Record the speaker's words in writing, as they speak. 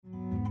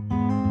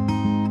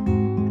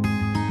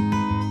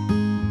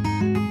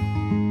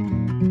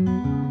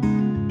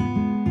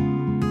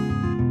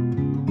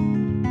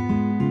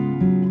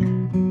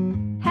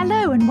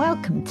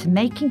Welcome to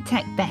Making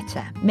Tech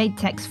Better, Made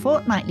Tech's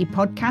fortnightly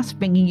podcast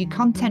bringing you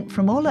content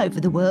from all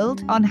over the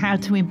world on how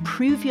to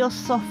improve your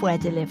software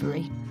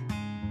delivery.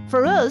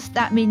 For us,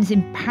 that means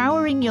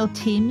empowering your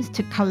teams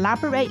to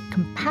collaborate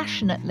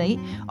compassionately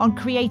on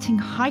creating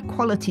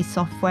high-quality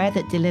software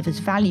that delivers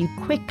value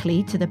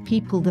quickly to the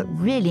people that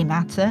really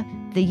matter,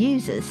 the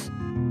users.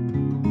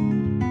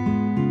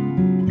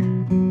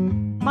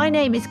 My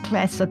name is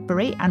Claire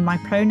Sudbury and my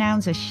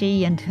pronouns are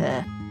she and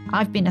her.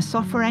 I've been a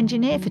software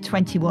engineer for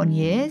 21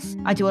 years.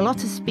 I do a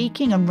lot of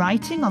speaking and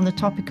writing on the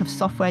topic of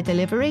software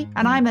delivery,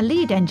 and I'm a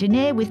lead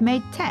engineer with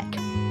Made Tech.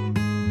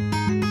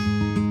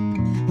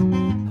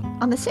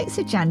 On the 6th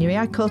of January,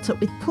 I caught up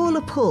with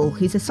Paula Paul,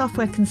 who's a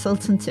software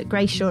consultant at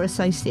Greyshaw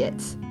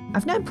Associates.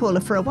 I've known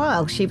Paula for a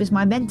while. She was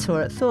my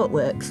mentor at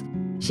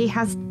ThoughtWorks. She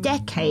has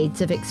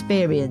decades of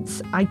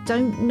experience. I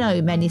don't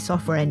know many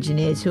software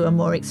engineers who are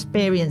more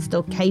experienced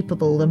or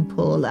capable than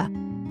Paula.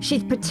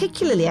 She's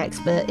particularly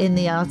expert in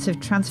the art of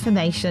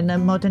transformation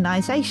and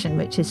modernisation,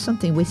 which is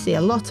something we see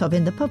a lot of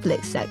in the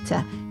public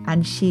sector,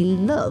 and she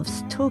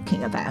loves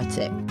talking about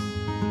it.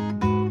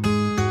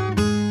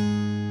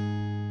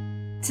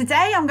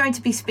 Today I'm going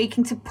to be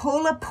speaking to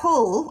Paula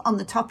Paul on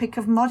the topic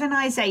of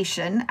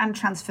modernisation and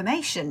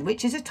transformation,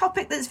 which is a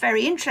topic that's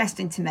very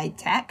interesting to Made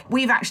Tech.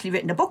 We've actually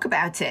written a book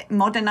about it,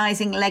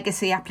 Modernising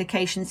Legacy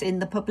Applications in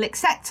the Public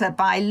Sector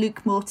by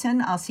Luke Morton,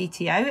 our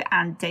CTO,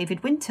 and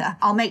David Winter.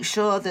 I'll make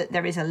sure that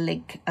there is a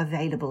link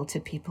available to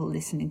people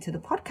listening to the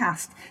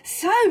podcast.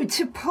 So,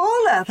 to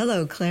Paula.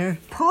 Hello, Claire.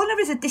 Paula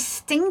is a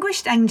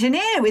distinguished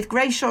engineer with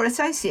Greyshaw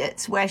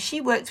Associates, where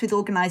she works with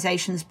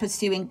organisations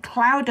pursuing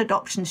cloud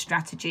adoption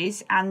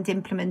strategies and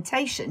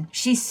implementation.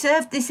 She's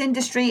served this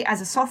industry as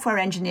a software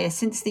engineer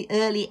since the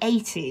early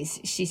 80s.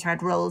 She's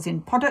had roles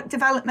in product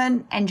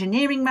development,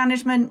 engineering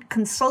management,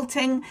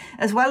 consulting,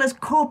 as well as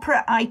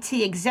corporate IT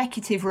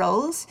executive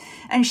roles,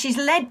 and she's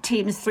led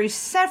teams through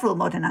several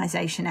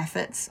modernisation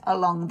efforts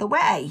along the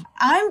way.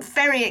 I'm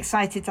very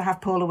excited to have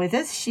Paula with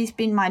us. She's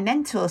been my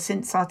mentor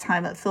since our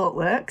time at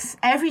ThoughtWorks.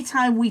 Every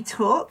time we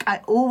talk,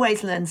 I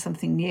always learn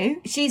something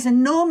new. She's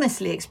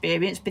enormously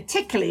experienced,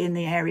 particularly in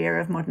the area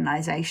of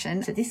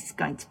modernisation, so this is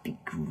going to be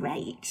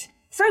great.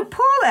 So,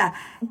 Paula,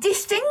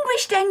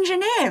 distinguished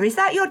engineer, is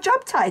that your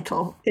job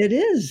title? It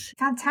is.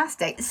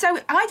 Fantastic. So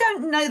I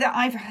don't know that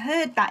I've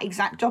heard that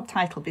exact job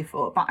title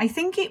before, but I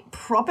think it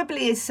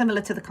probably is similar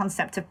to the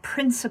concept of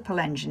principal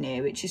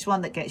engineer, which is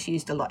one that gets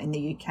used a lot in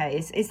the UK.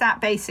 Is that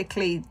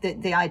basically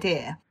the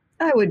idea?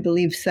 I would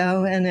believe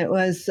so. And it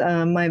was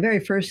my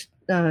very first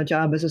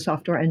job as a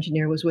software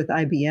engineer was with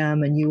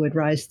IBM, and you would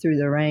rise through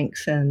the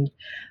ranks, and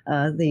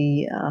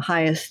the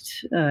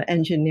highest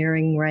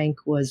engineering rank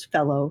was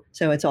fellow.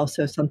 So it's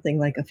also something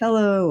like a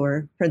fellow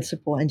or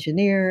principal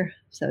engineer.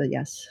 So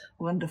yes.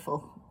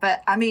 Wonderful.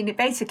 But I mean, it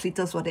basically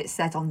does what it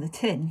said on the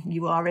tin.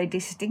 You are a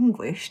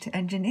distinguished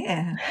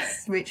engineer,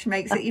 which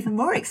makes it even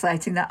more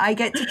exciting that I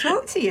get to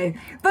talk to you.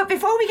 But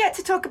before we get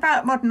to talk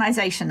about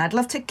modernisation, I'd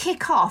love to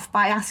kick off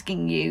by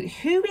asking you,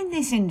 who in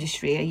this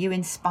industry are you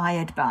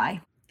inspired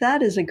by?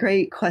 That is a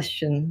great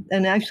question.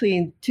 And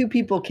actually, two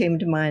people came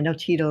to mind. I'll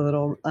cheat a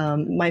little.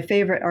 My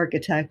favorite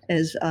architect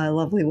is a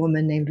lovely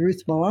woman named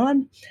Ruth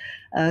Milan,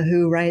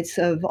 who writes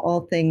of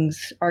all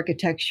things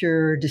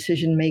architecture,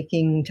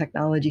 decision-making,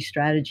 technology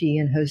strategy,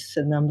 and hosts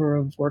a number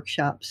of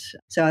workshops.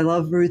 So I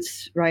love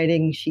Ruth's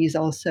writing. She's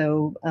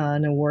also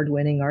an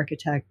award-winning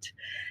architect.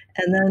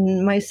 And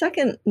then my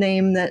second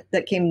name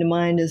that came to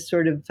mind is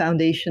sort of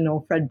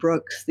foundational, Fred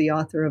Brooks, the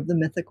author of The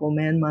Mythical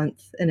Man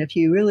Month. And if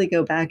you really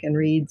go back and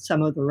read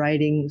some of the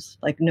writings,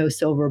 like No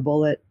Silver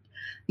Bullet,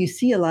 you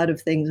see a lot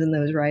of things in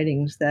those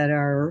writings that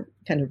are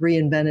kind of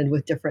reinvented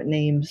with different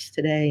names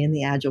today in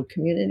the Agile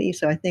community.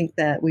 So I think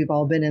that we've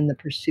all been in the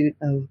pursuit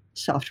of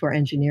software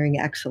engineering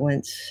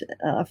excellence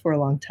for a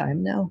long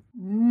time now.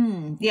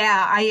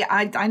 Yeah,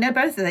 I know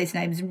both of those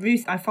names. And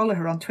Ruth, I follow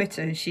her on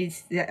Twitter, and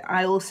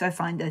I also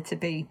find her to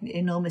be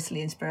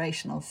enormously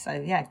inspirational. So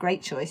yeah,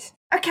 great choice.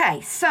 Okay,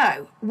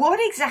 so what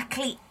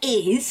exactly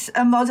is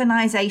a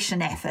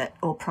modernisation effort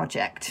or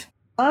project?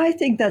 I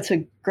think that's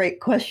a great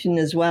question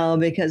as well,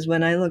 because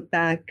when I look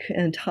back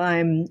in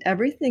time,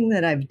 everything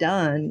that I've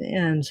done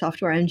in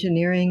software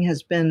engineering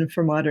has been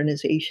for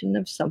modernization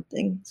of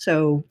something.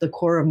 So the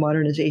core of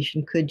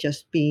modernization could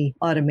just be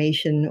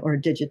automation or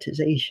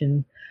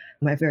digitization.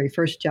 My very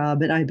first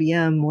job at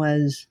IBM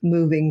was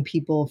moving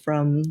people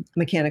from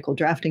mechanical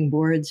drafting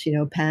boards,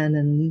 pen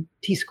and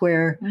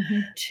T-square,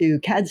 to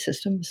CAD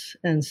systems.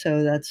 And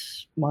so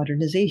that's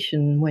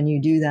modernization. When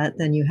you do that,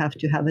 then you have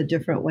to have a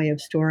different way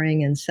of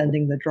storing and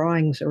sending the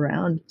drawings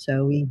around.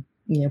 So we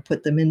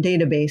put them in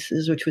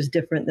databases, which was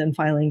different than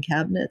filing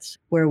cabinets.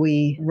 Where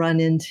we run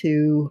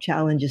into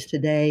challenges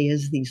today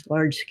is these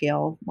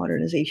large-scale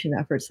modernization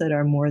efforts that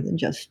are more than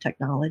just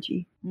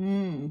technology.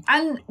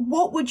 And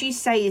what would you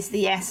say is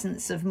the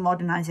essence of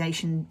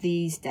modernization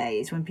these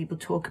days when people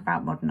talk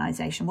about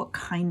modernization? What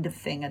kind of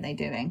thing are they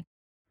doing?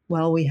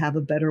 well, we have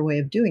a better way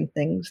of doing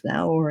things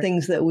now, or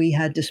things that we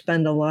had to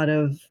spend a lot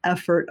of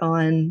effort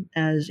on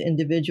as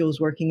individuals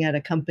working at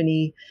a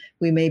company,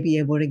 we may be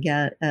able to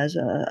get as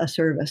a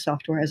service,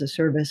 software as a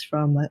service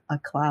from a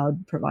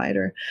cloud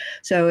provider.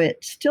 So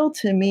it still,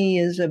 to me,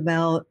 is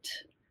about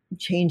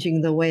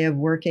changing the way of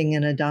working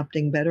and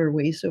adopting better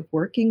ways of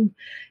working,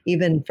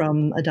 even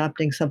from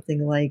adopting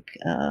something like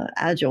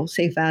Agile,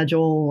 Safe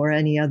Agile, or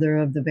any other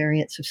of the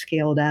variants of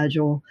Scaled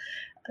Agile.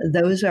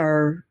 Those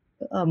are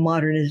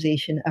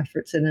modernization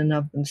efforts in and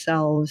of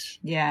themselves.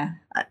 Yeah.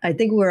 I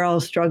think we're all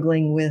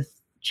struggling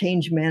with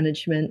change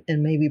management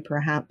and maybe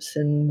perhaps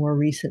in more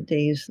recent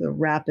days, the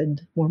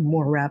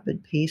more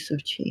rapid pace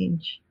of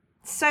change.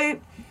 So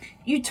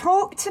you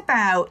talked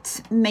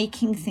about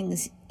making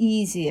things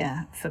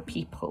easier for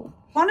people.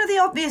 One of the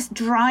obvious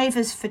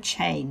drivers for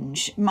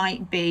change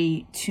might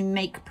be to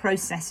make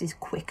processes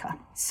quicker.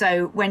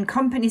 So when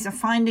companies are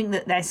finding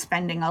that they're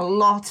spending a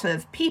lot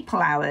of people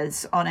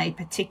hours on a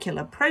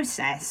particular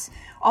process,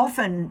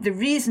 often the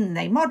reason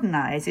they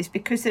modernize is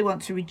because they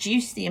want to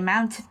reduce the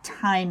amount of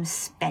time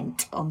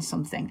spent on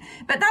something.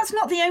 But that's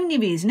not the only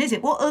reason, is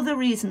it? What other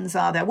reasons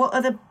are there? What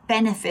other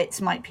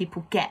benefits might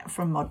people get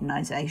from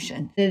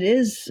modernization? It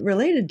is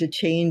related to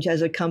change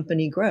as a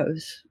company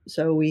grows.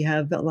 So we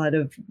have a lot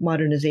of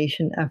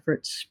modernization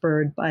efforts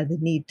spurred by the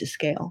need to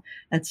scale.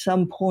 At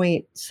some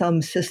point,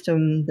 some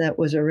system that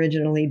was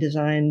originally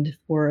designed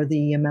for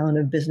the amount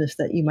of business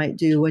that you might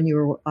do when you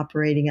were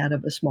operating out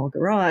of a small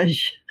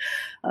garage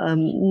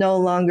no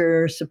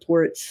longer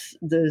supports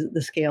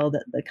the scale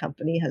that the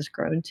company has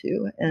grown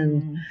to.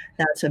 And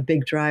that's a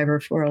big driver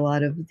for a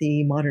lot of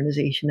the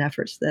modernization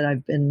efforts that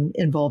I've been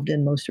involved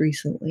in most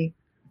recently.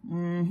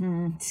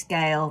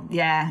 Scale.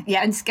 Yeah.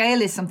 And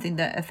scale is something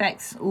that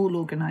affects all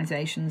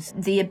organizations.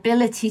 The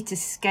ability to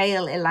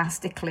scale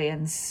elastically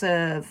and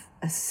serve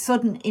a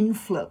sudden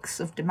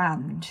influx of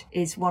demand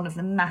is one of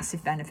the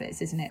massive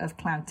benefits, isn't it, of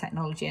cloud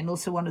technology? And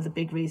also one of the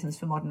big reasons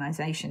for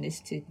modernization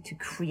is to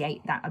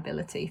create that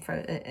ability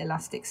for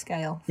elastic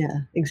scale.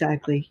 Yeah,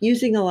 exactly.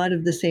 Using a lot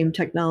of the same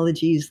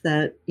technologies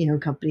that,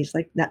 companies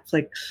like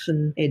Netflix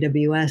and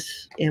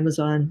AWS,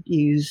 Amazon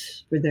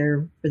use for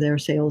their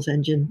sales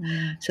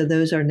engine. So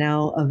those are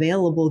now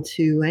available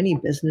to any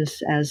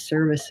business as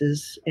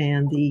services,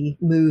 and the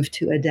move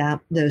to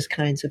adapt those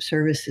kinds of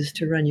services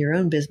to run your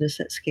own business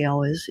at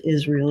scale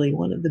is really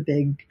one of the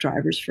big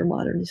drivers for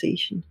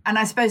modernization. And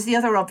I suppose the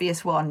other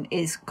obvious one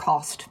is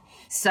cost.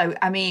 So,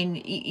 I mean,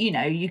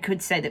 you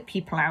could say that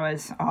people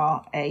hours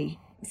are a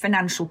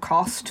financial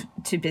cost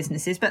to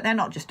businesses, but they're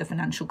not just a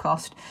financial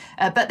cost.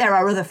 But there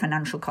are other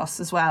financial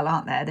costs as well,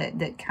 aren't there,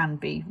 that can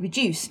be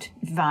reduced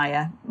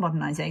via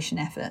modernization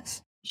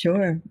efforts.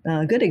 Sure.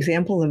 A good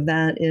example of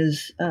that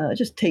is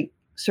just take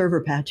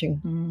server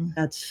patching.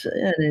 That's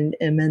an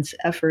immense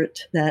effort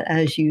that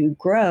as you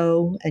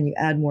grow and you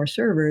add more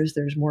servers,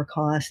 there's more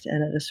cost.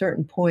 And at a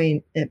certain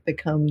point, it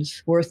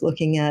becomes worth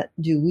looking at,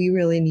 do we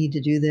really need to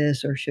do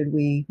this, or should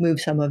we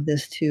move some of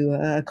this to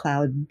a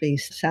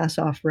cloud-based SaaS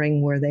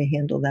offering where they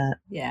handle that?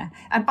 Yeah.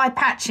 And by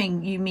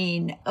patching, you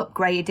mean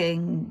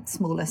upgrading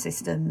smaller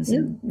systems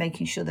and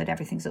making sure that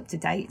everything's up to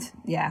date.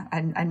 Yeah.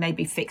 And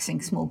maybe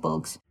fixing small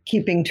bugs.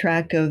 Keeping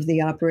track of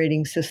the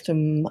operating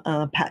system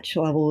patch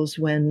levels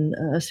when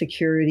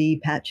security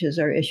patches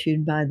are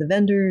issued by the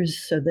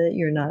vendors so that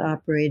you're not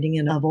operating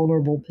in a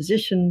vulnerable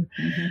position.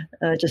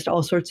 Just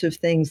all sorts of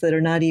things that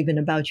are not even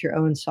about your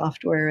own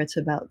software. It's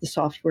about the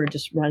software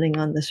just running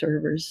on the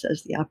servers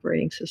as the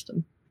operating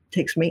system. It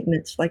takes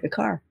maintenance like a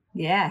car.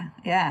 Yeah.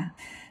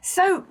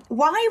 So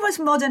why was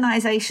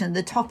modernization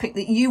the topic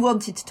that you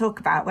wanted to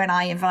talk about when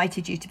I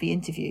invited you to be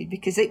interviewed?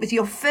 Because it was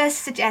your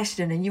first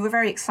suggestion and you were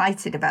very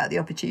excited about the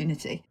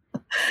opportunity.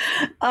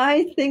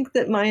 I think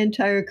that my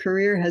entire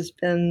career has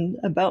been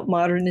about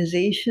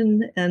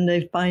modernization, and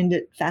I find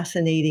it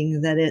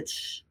fascinating that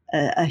it's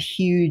a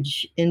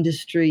huge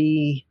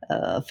industry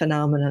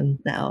phenomenon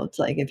now. It's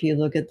like if you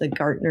look at the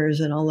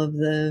Gartners and all of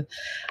the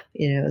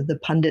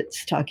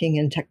pundits talking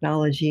in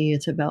technology,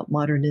 it's about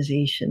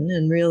modernization.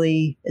 And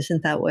really,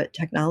 isn't that what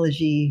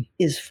technology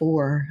is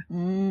for?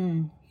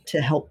 To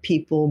help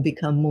people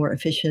become more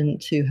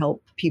efficient, to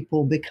help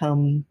people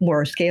become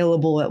more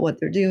scalable at what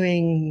they're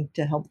doing,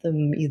 to help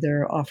them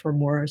either offer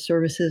more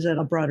services at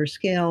a broader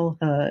scale,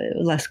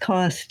 less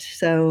cost.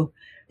 So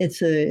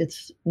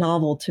it's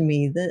novel to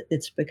me that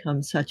it's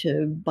become such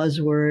a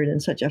buzzword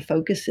and such a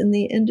focus in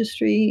the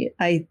industry.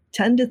 I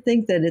tend to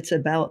think that it's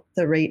about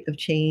the rate of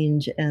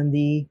change and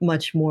the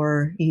much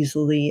more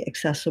easily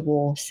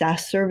accessible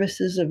SaaS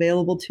services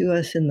available to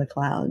us in the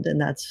cloud.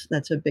 And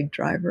that's a big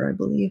driver, I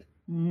believe.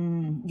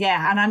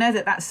 Yeah, and I know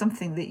that that's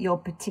something that you're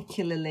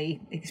particularly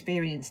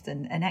experienced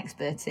and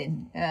expert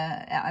in.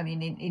 I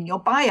mean, in your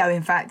bio,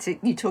 in fact,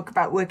 you talk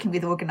about working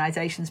with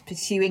organizations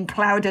pursuing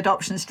cloud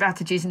adoption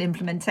strategies and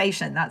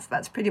implementation.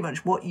 That's pretty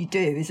much what you do,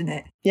 isn't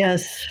it?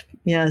 Yes.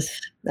 Yes.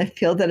 I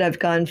feel that I've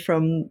gone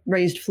from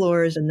raised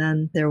floors, and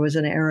then there was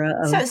an era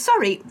of... So,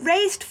 sorry,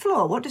 raised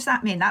floor, what does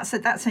that mean? That's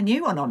a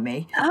new one on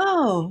me.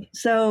 Oh,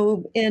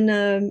 so in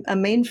a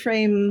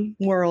mainframe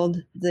world,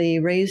 the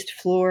raised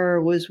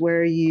floor was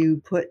where you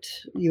put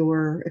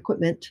your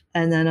equipment,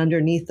 and then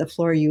underneath the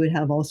floor, you would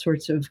have all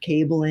sorts of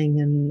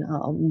cabling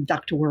and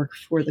ductwork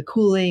for the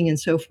cooling and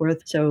so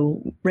forth.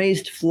 So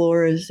raised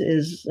floors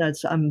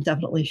I'm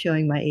definitely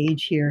showing my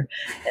age here.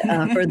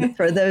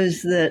 For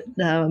those that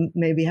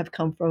maybe have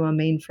come from a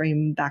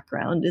mainframe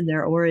background in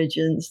their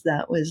origins,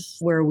 that was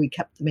where we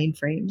kept the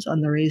mainframes,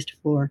 on the raised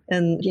floor.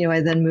 And, I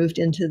then moved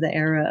into the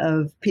era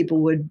of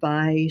people would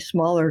buy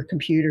smaller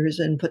computers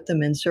and put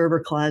them in server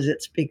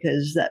closets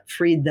because that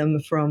freed them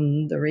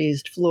from the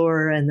raised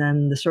floor. And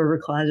then the server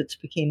closets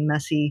became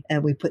messy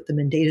and we put them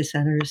in data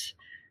centers.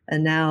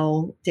 And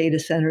now data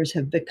centers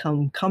have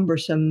become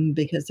cumbersome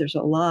because there's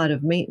a lot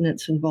of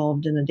maintenance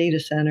involved in a data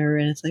center.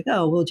 And it's like,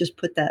 oh, we'll just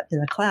put that in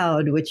the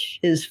cloud, which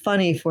is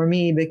funny for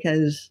me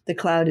because the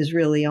cloud is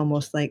really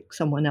almost like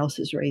someone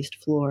else's raised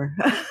floor.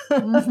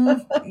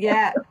 Mm-hmm.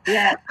 Yeah.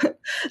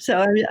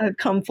 So I've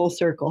come full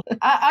circle.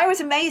 I was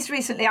amazed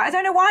recently. I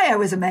don't know why I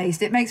was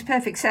amazed. It makes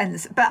perfect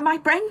sense. But my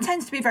brain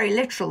tends to be very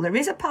literal. There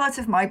is a part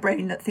of my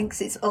brain that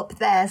thinks it's up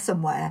there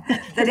somewhere,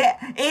 that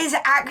it is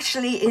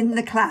actually in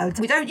the cloud.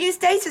 We don't use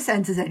data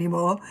centers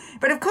anymore.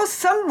 But of course,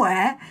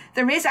 somewhere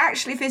there is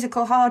actually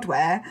physical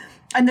hardware.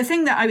 And the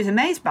thing that I was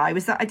amazed by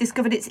was that I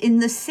discovered it's in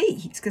the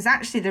sea, because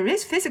actually there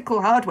is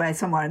physical hardware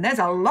somewhere and there's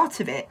a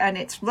lot of it and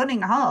it's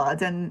running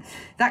hard and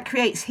that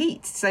creates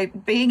heat. So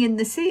being in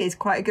the sea is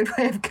quite a good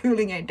way of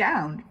cooling it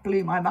down. It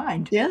blew my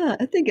mind. Yeah,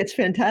 I think it's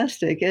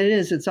fantastic. It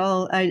is. It's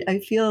all, I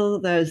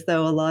feel as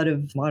though a lot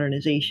of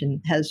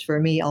modernization has, for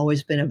me,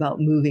 always been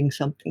about moving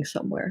something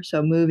somewhere.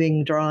 So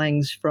moving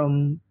drawings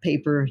from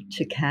paper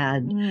to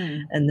CAD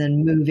and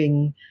then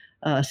moving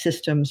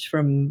systems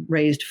from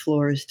raised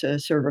floors to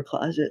server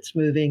closets,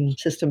 moving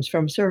systems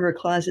from server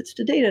closets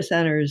to data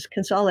centers,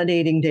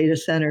 consolidating data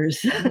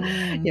centers,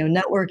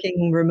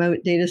 networking remote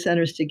data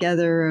centers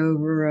together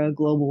over a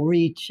global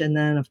reach. And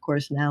then, of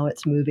course, now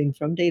it's moving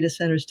from data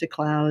centers to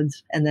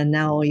clouds. And then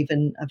now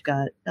even I've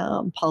got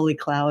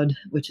polycloud,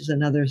 which is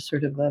another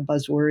sort of a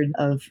buzzword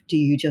of, do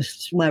you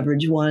just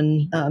leverage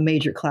one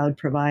major cloud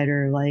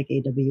provider like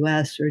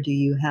AWS, or do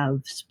you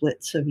have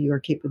splits of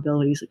your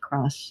capabilities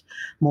across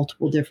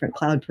multiple different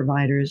cloud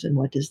providers, and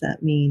what does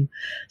that mean?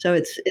 So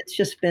it's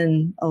just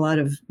been a lot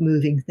of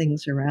moving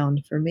things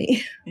around for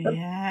me.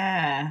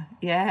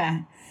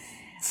 Yeah.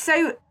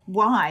 So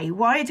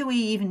why do we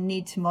even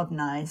need to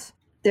modernize?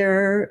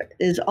 There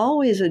is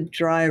always a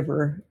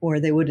driver,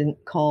 or they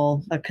wouldn't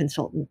call a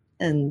consultant.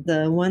 And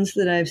the ones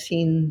that I've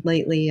seen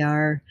lately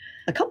are,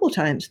 a couple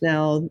times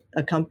now,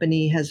 a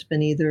company has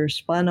been either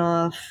spun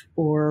off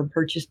or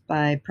purchased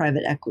by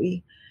private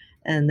equity.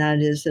 And that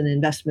is an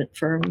investment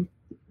firm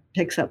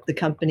picks up the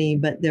company,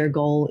 but their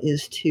goal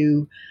is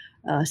to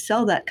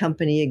sell that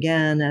company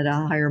again at a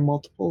higher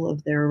multiple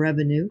of their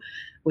revenue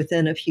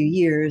within a few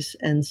years.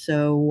 And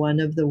so one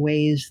of the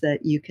ways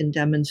that you can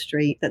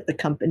demonstrate that the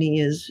company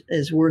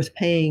is worth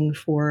paying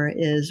for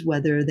is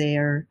whether they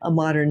are a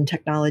modern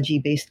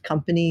technology-based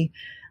company.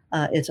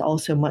 It's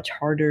also much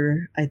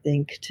harder, I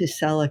think, to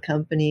sell a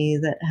company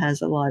that has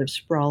a lot of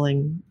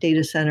sprawling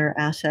data center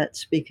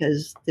assets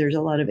because there's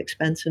a lot of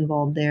expense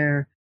involved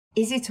there.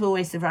 Is it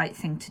always the right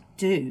thing to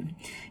do?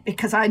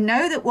 Because I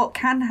know that what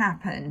can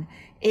happen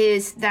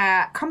is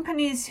that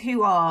companies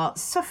who are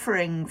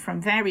suffering from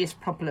various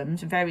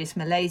problems, various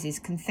malaises,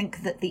 can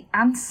think that the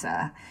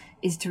answer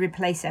is to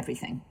replace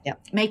everything.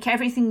 Yep. Make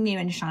everything new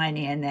and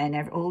shiny, and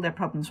then all their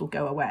problems will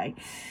go away.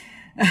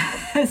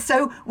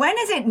 So when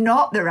is it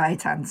not the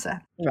right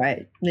answer?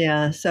 Right.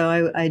 Yeah.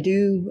 So I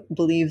do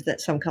believe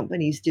that some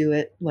companies do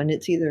it when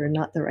it's either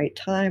not the right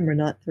time or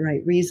not the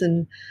right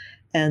reason,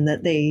 and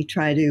that they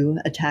try to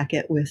attack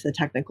it with a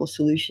technical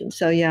solution.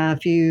 So yeah,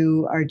 if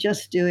you are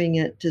just doing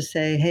it to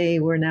say, hey,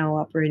 we're now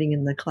operating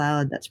in the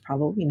cloud, that's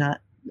probably not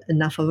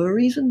enough of a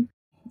reason.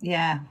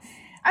 Yeah.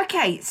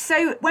 Okay,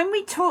 so when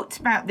we talked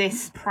about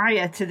this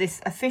prior to this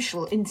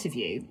official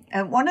interview,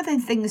 one of the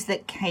things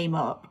that came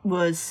up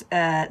was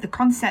the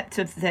concept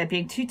of there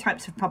being two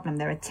types of problem.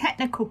 There are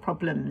technical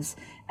problems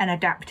and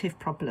adaptive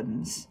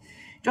problems.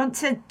 Do you want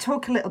to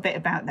talk a little bit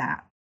about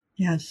that?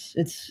 Yes,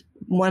 it's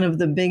one of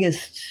the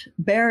biggest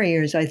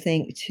barriers, I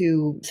think,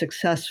 to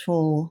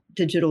successful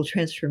digital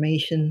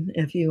transformation,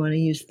 if you want to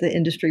use the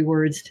industry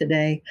words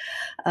today.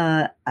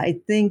 I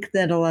think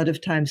that a lot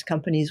of times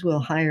companies will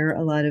hire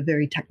a lot of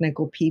very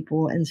technical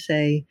people and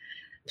say,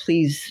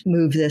 please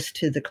move this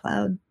to the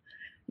cloud.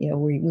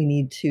 We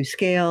need to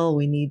scale,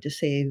 we need to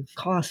save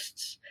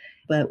costs.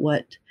 But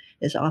what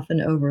is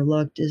often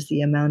overlooked is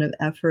the amount of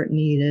effort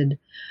needed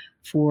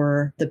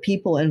for the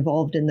people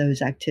involved in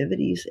those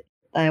activities.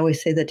 I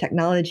always say the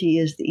technology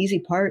is the easy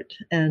part,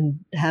 and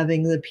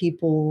having the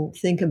people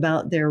think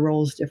about their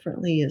roles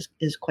differently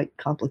is quite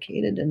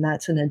complicated, and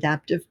that's an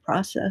adaptive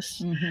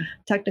process. Mm-hmm.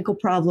 Technical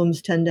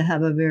problems tend to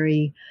have a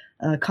very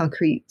a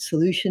concrete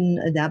solution.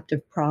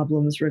 Adaptive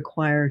problems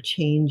require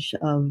change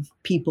of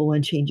people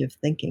and change of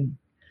thinking.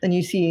 And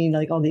you see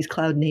like all these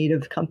cloud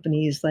native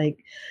companies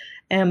like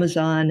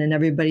Amazon, and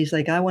everybody's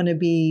like, I want to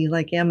be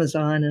like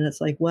Amazon. And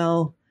it's like,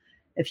 well,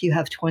 if you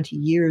have 20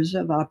 years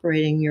of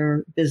operating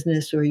your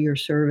business or your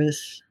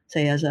service,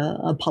 say as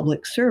a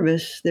public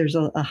service, there's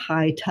a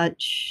high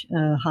touch,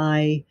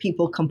 high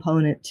people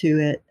component to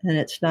it. And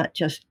it's not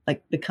just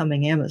like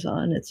becoming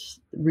Amazon, it's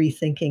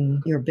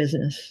rethinking your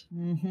business.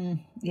 Mm-hmm.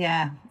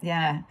 Yeah,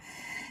 yeah.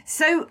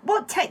 So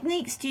what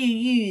techniques do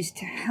you use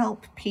to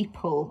help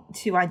people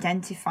to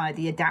identify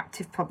the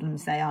adaptive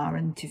problems they are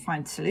and to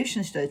find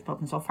solutions to those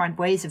problems, or find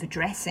ways of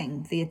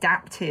addressing the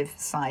adaptive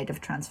side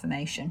of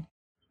transformation?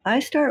 I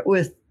start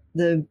with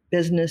the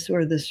business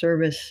or the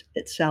service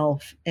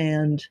itself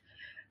and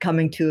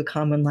coming to a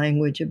common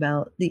language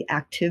about the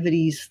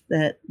activities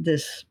that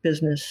this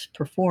business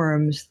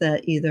performs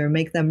that either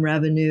make them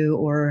revenue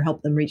or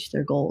help them reach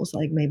their goals.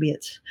 Like maybe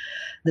it's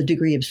the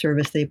degree of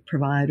service they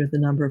provide or the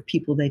number of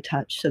people they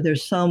touch. So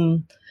there's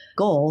some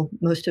goal.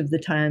 Most of the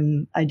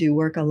time, I do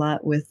work a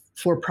lot with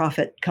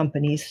for-profit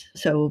companies.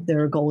 So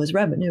their goal is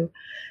revenue.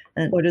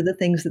 And what are the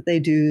things that they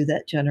do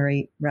that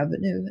generate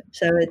revenue?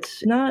 So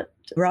it's not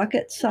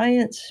rocket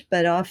science,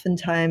 but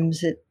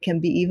oftentimes it can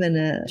be even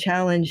a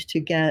challenge to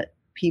get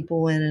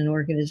people in an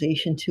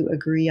organization to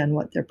agree on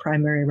what their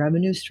primary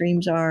revenue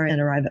streams are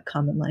and arrive at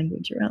common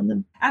language around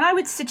them. And I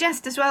would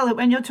suggest as well that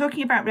when you're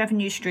talking about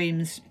revenue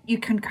streams, you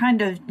can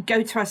kind of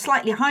go to a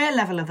slightly higher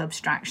level of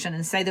abstraction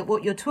and say that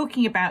what you're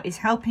talking about is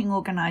helping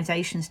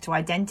organizations to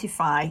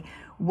identify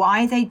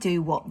why they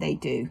do what they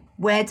do.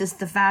 Where does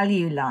the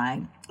value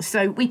lie?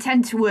 So we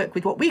tend to work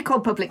with what we call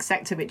public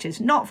sector, which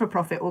is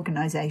not-for-profit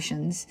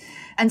organizations.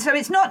 And so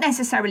it's not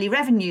necessarily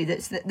revenue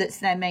that's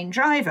their main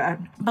driver,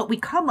 but we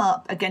come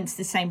up against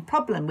the same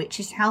problem, which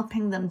is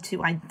helping them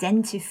to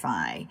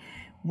identify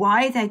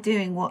why they're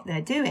doing what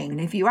they're doing.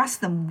 And if you ask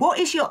them, what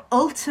is your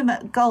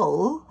ultimate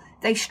goal?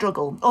 They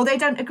struggle, or they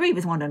don't agree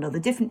with one another.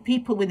 Different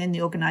people within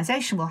the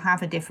organization will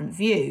have a different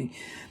view.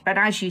 But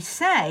as you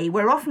say,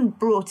 we're often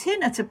brought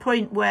in at a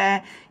point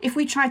where if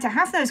we try to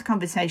have those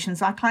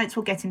conversations, our clients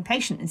will get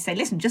impatient and say,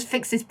 listen, just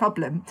fix this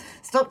problem.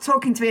 Stop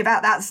talking to me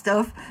about that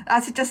stuff.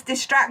 That's just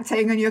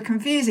distracting and you're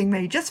confusing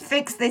me. Just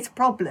fix this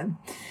problem.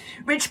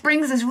 Which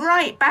brings us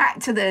right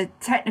back to the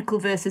technical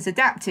versus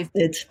adaptive.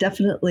 It's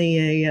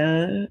definitely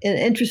an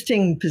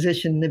interesting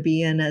position to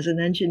be in as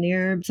an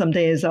engineer. Some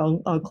days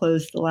I'll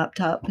close the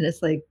laptop and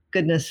it's like,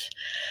 goodness,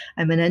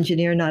 I'm an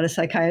engineer, not a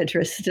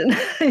psychiatrist. And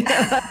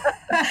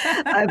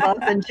I've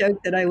often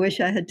joked that I wish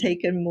I had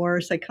taken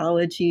more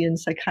psychology and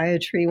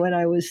psychiatry when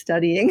I was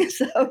studying.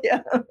 So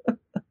yeah.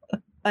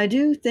 I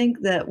do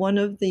think that one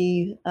of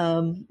the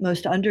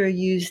most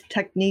underused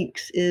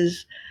techniques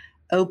is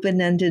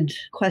open-ended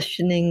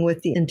questioning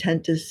with the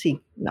intent to seek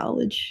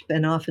knowledge.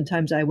 And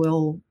oftentimes I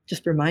will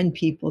just remind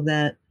people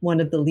that one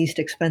of the least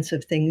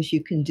expensive things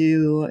you can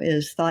do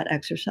is thought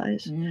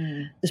exercise,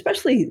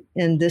 especially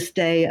in this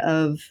day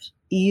of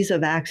ease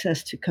of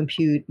access to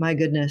compute. My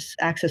goodness,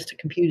 access to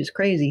compute is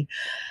crazy.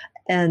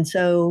 And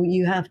so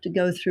you have to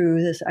go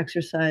through this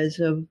exercise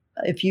of,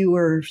 if you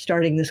were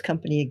starting this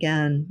company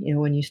again,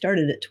 when you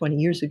started it 20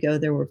 years ago,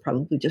 there were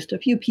probably just a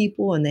few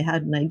people and they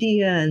had an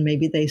idea and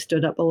maybe they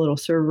stood up a little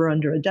server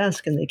under a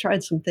desk and they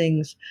tried some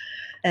things.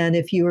 And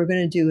if you were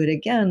going to do it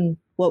again,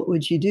 what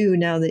would you do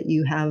now that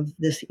you have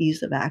this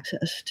ease of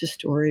access to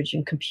storage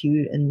and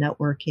compute and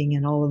networking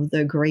and all of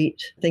the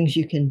great things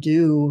you can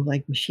do,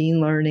 like machine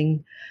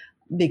learning?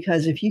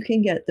 Because if you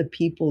can get the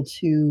people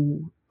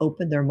to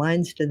open their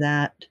minds to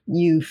that,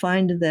 you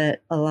find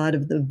that a lot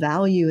of the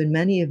value in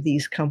many of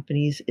these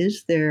companies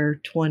is their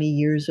 20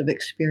 years of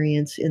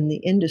experience in the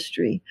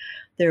industry.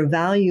 Their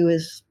value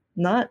is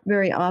not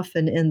very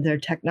often in their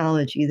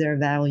technology. Their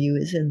value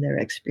is in their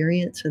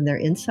experience and their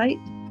insight.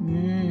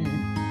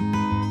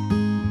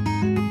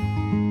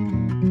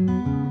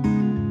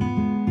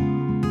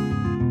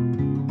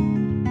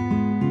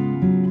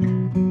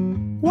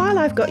 While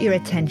I've got your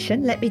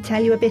attention, let me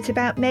tell you a bit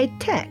about Made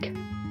Tech.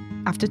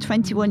 After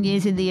 21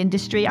 years in the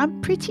industry,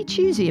 I'm pretty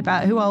choosy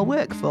about who I'll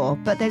work for,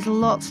 but there's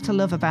lots to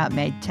love about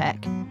Made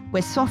Tech.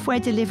 We're software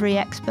delivery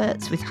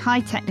experts with high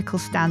technical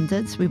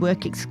standards. We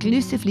work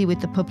exclusively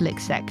with the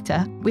public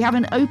sector. We have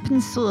an open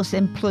source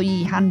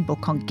employee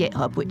handbook on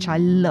GitHub, which I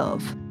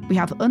love. We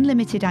have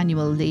unlimited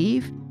annual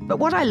leave. But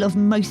what I love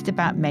most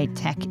about Made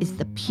Tech is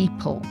the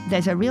people.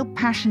 There's a real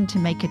passion to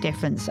make a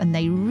difference, and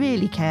they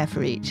really care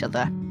for each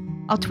other.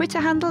 Our Twitter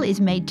handle is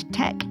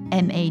MadeTech,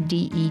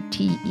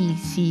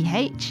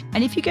 MadeTech.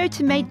 And if you go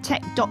to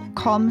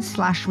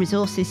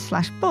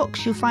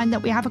madetech.com/resources/books, you'll find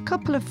that we have a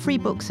couple of free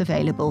books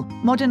available: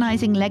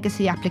 Modernising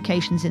Legacy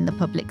Applications in the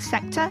Public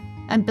Sector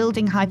and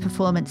Building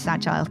High-Performance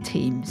Agile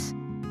Teams.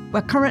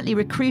 We're currently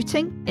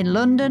recruiting in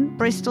London,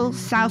 Bristol,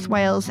 South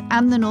Wales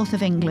and the north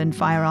of England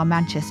via our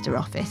Manchester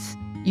office.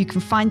 You can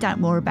find out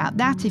more about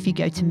that if you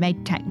go to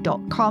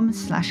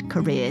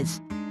madetech.com/careers.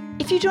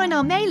 If you join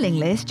our mailing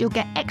list, you'll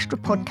get extra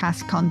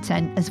podcast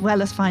content as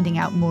well as finding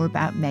out more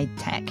about Made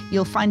Tech.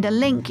 You'll find a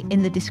link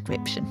in the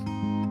description.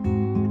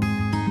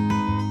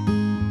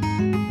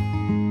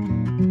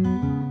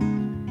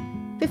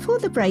 Before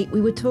the break,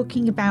 we were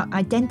talking about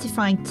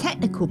identifying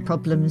technical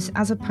problems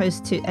as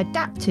opposed to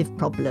adaptive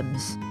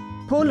problems.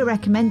 Paula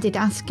recommended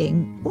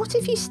asking, what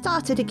if you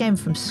started again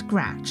from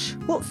scratch?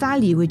 What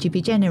value would you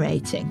be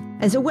generating?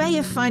 As a way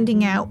of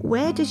finding out,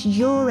 where does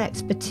your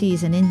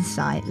expertise and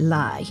insight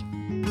lie?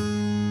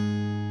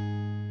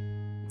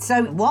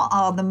 So what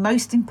are the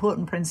most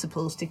important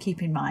principles to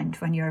keep in mind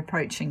when you're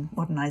approaching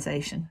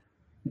modernisation?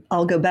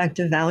 I'll go back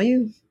to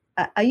value.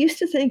 I used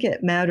to think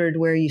it mattered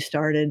where you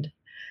started.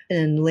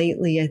 And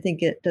lately, I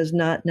think it does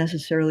not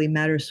necessarily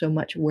matter so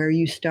much where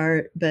you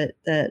start, but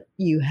that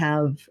you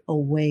have a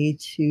way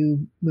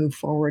to move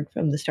forward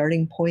from the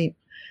starting point.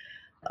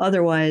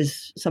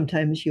 Otherwise,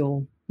 sometimes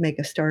you'll make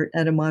a start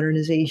at a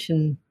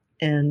modernization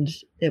and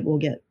it will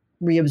get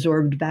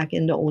reabsorbed back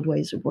into old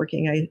ways of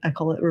working. I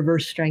call it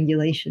reverse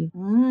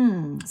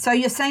strangulation. So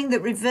you're saying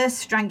that reverse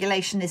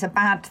strangulation is a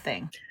bad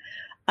thing?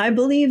 I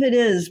believe it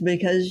is,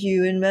 because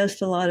you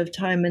invest a lot of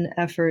time and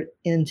effort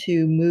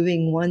into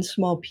moving one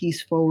small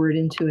piece forward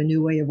into a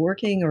new way of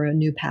working or a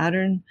new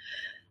pattern,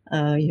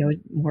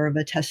 more of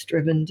a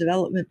test-driven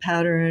development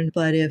pattern.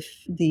 But if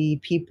the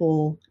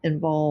people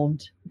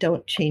involved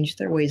don't change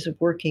their ways of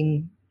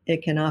working,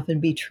 it can often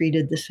be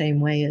treated the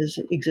same way as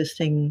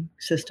existing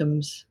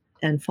systems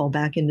and fall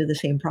back into the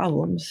same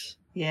problems.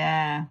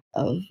 Yeah.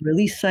 Of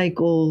release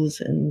cycles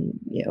and,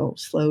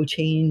 slow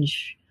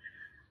change.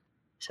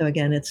 So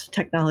again, it's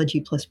technology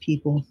plus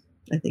people,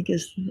 I think,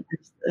 is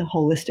a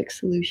holistic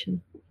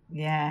solution.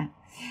 Yeah.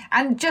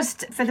 And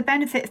just for the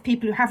benefit of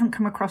people who haven't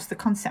come across the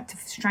concept of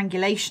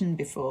strangulation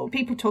before,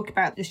 people talk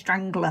about the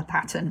strangler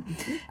pattern.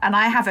 Mm-hmm. And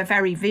I have a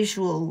very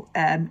visual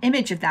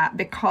image of that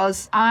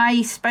because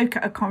I spoke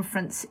at a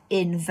conference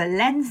in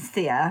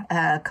Valencia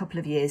a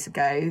couple of years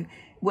ago,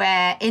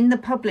 where in the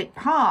public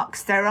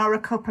parks there are a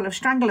couple of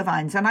strangler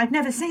vines, and I'd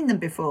never seen them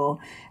before,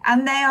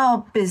 and they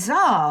are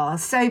bizarre.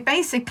 So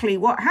basically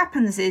what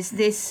happens is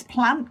this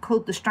plant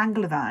called the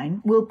strangler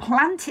vine will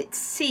plant its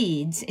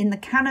seeds in the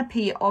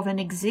canopy of an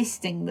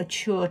existing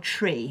mature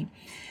tree,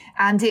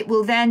 and it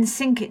will then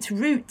sink its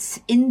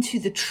roots into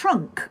the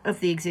trunk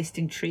of the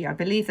existing tree, I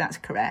believe that's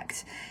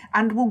correct,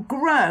 and will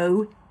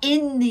grow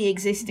in the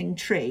existing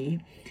tree,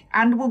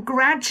 and will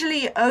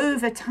gradually,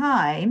 over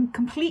time,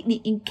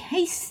 completely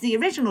encase the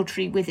original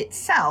tree with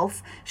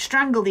itself,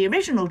 strangle the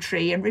original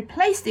tree, and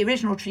replace the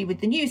original tree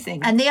with the new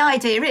thing. And the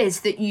idea is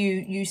that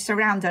you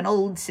surround an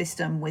old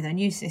system with a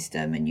new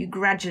system, and you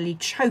gradually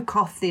choke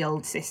off the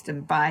old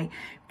system by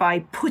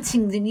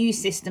putting the new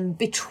system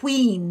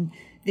between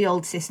the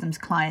old system's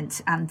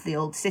clients and the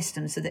old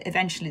system, so that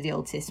eventually the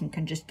old system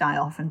can just die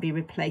off and be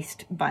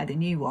replaced by the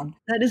new one.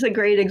 That is a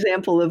great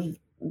example of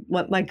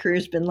what my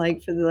career's been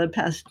like for the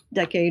past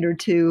decade or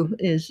two,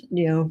 is,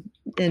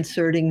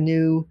 inserting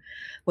new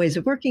ways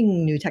of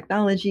working, new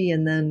technology,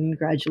 and then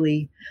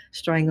gradually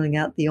strangling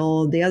out the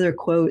old. The other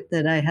quote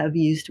that I have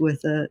used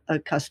with a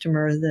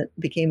customer that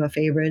became a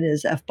favorite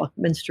is F.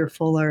 Buckminster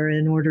Fuller: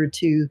 in order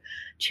to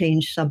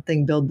change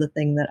something, build the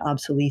thing that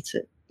obsoletes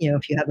it.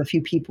 If you have a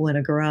few people in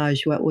a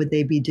garage, what would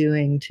they be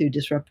doing to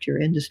disrupt your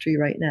industry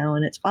right now?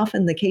 And it's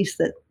often the case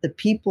that the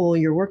people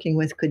you're working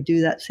with could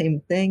do that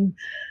same thing.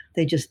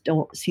 They just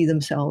don't see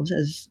themselves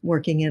as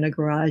working in a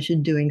garage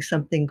and doing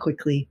something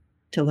quickly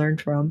to learn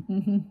from.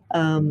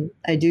 Mm-hmm.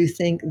 I do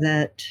think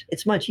that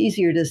it's much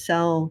easier to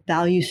sell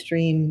value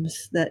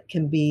streams that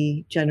can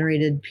be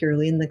generated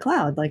purely in the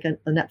cloud, like a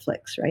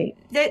Netflix, right?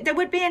 There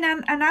would be an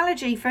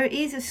analogy for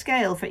ease of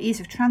scale, for ease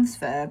of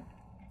transfer,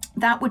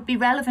 that would be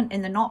relevant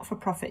in the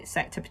not-for-profit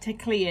sector,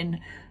 particularly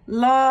in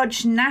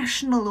large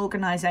national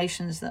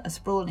organizations that are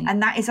sprawling. And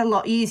that is a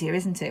lot easier,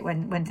 isn't it,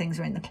 when things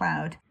are in the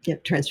cloud?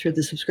 Yep, transfer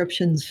the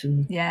subscriptions.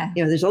 And, yeah.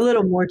 There's a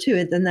little more to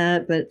it than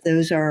that, but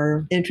those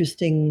are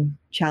interesting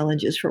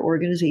challenges for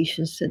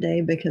organizations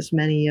today, because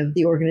many of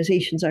the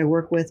organizations I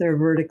work with are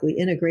vertically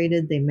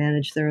integrated. They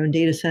manage their own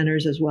data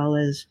centers as well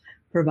as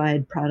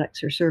provide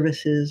products or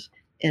services.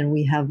 And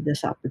we have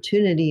this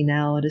opportunity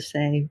now to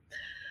say,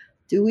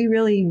 do we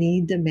really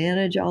need to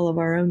manage all of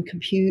our own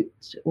compute,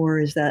 or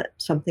is that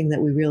something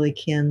that we really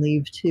can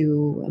leave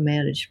to a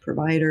managed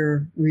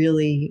provider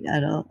really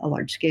at a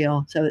large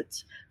scale? So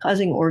it's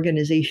causing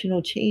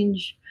organizational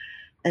change,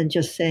 and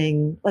just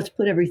saying, let's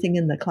put everything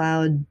in the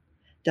cloud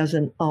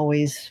doesn't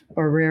always,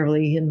 or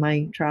rarely in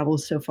my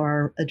travels so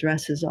far,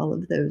 addresses all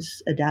of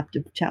those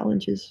adaptive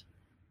challenges.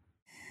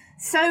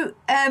 So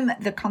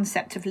the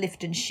concept of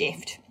lift and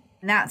shift.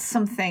 That's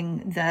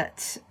something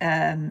that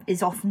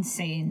is often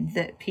seen,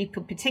 that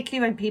people,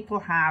 particularly when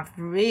people have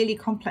really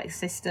complex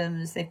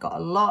systems, they've got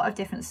a lot of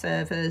different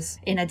servers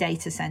in a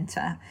data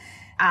center,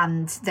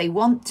 and they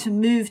want to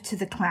move to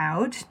the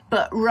cloud,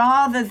 but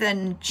rather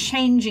than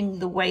changing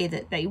the way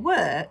that they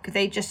work,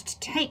 they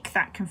just take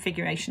that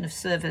configuration of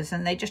servers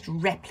and they just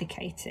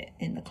replicate it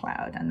in the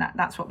cloud. And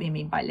that's what we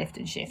mean by lift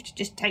and shift.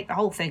 Just take the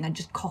whole thing and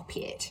just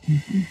copy it.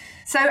 Mm-hmm.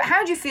 So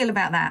how do you feel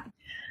about that?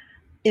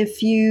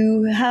 If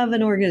you have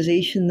an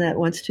organization that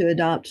wants to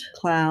adopt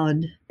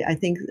cloud, I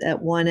think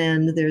at one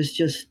end, there's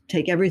just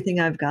take everything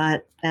I've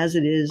got as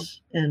it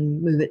is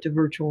and move it to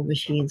virtual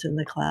machines in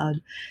the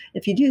cloud.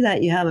 If you do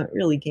that, you haven't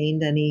really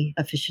gained any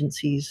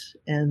efficiencies.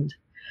 And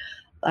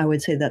I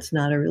would say that's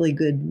not a really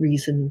good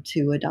reason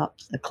to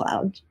adopt the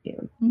cloud.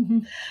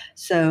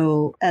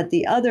 So at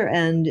the other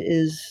end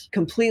is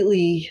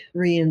completely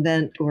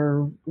reinvent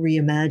or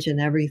reimagine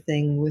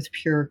everything with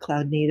pure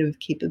cloud native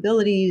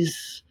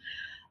capabilities.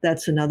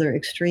 That's another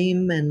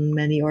extreme, and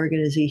many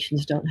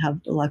organizations don't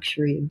have the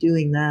luxury of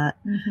doing that.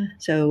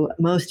 So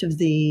most of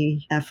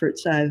the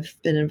efforts I've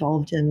been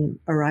involved in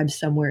arrive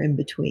somewhere in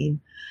between.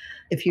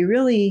 If you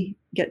really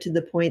get to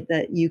the point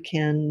that you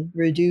can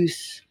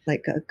reduce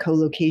like a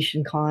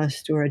co-location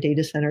cost or a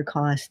data center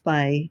cost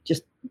by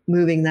just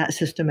moving that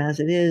system as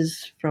it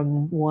is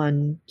from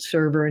one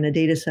server in a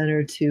data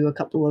center to a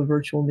couple of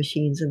virtual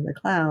machines in the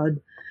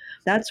cloud,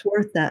 that's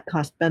worth that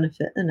cost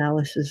benefit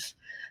analysis.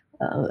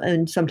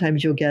 And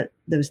sometimes you'll get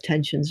those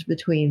tensions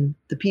between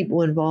the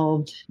people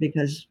involved,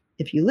 because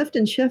if you lift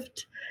and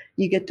shift,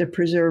 you get to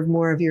preserve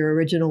more of your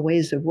original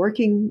ways of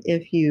working.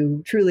 If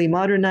you truly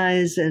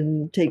modernize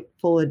and take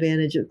full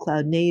advantage of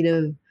cloud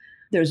native,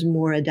 there's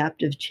more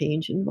adaptive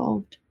change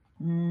involved.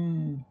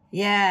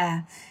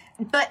 Yeah.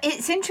 But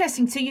it's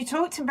interesting. So you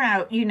talked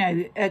about,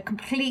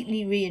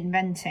 completely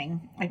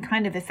reinventing and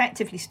kind of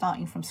effectively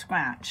starting from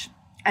scratch.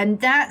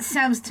 And that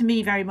sounds to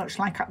me very much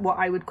like what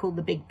I would call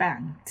the Big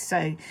Bang.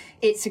 So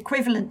it's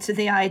equivalent to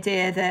the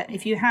idea that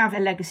if you have a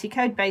legacy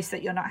code base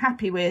that you're not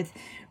happy with,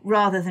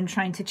 rather than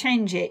trying to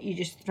change it, you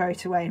just throw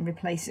it away and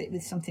replace it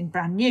with something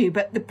brand new.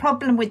 But the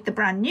problem with the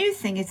brand new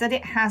thing is that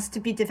it has to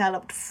be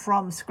developed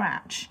from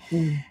scratch.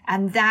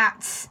 And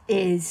that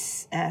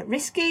is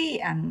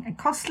risky and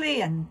costly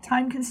and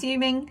time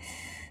consuming.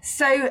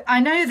 So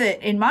I know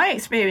that in my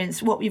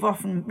experience, what we've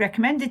often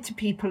recommended to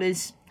people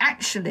is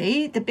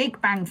actually the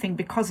Big Bang thing,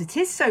 because it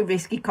is so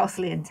risky,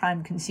 costly and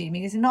time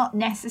consuming, is not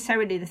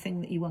necessarily the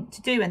thing that you want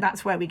to do. And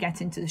that's where we get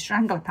into the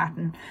strangler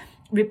pattern.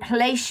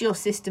 Replace your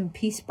system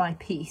piece by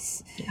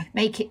piece,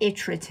 make it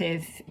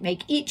iterative,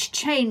 make each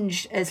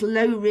change as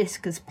low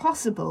risk as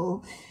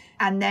possible.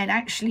 And then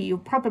actually you'll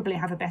probably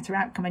have a better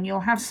outcome, and you'll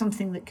have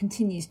something that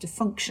continues to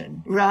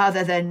function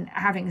rather than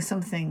having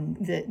something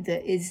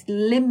that is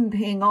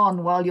limping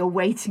on while you're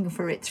waiting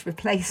for its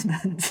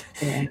replacement.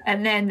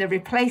 And then the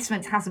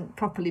replacement hasn't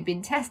properly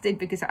been tested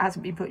because it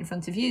hasn't been put in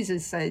front of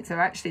users. So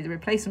actually the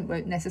replacement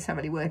won't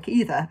necessarily work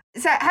either.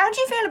 So how do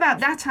you feel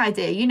about that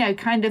idea?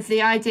 Kind of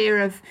the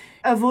idea of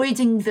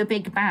avoiding the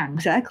Big Bang.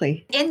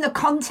 Exactly. In the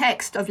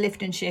context of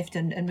lift and shift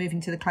and moving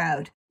to the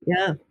cloud.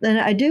 Yeah, and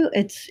I do.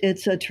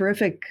 It's a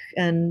terrific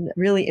and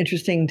really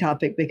interesting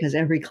topic, because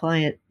every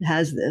client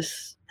has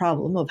this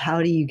problem of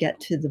how do you get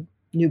to the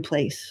new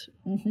place.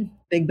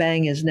 Big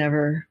Bang is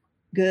never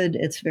good.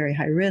 It's very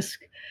high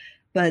risk,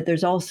 but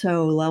there's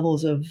also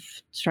levels of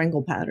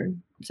strangle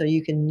pattern. So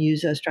you can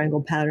use a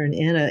strangle pattern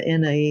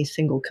in a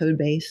single code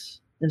base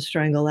and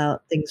strangle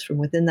out things from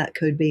within that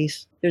code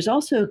base. There's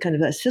also kind of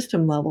a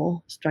system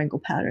level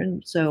strangle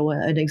pattern. So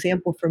an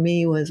example for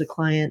me was a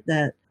client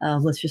that,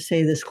 let's just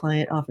say this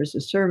client offers a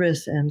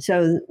service. And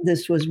so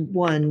this was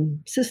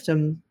one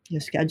system,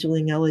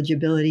 scheduling,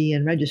 eligibility,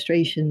 and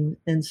registration.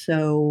 And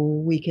so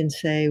we can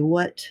say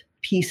what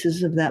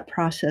pieces of that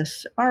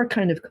process are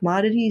kind of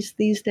commodities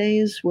these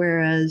days,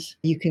 whereas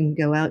you can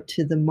go out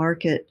to the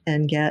market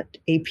and get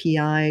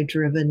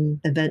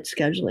API-driven event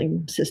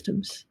scheduling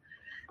systems.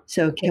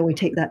 So can we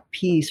take that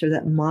piece or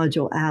that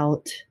module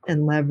out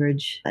and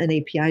leverage an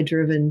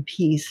API-driven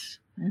piece,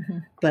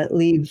 but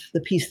leave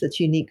the piece that's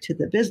unique to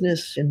the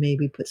business and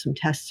maybe put some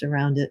tests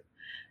around it,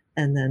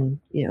 and then,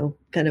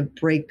 kind of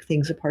break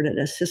things apart at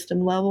a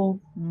system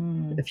level.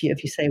 If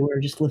you say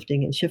we're just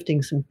lifting and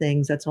shifting some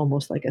things, that's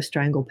almost like a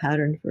strangle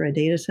pattern for a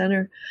data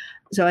center.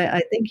 So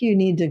I think you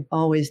need to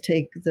always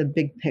take the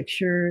big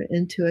picture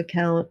into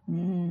account.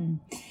 And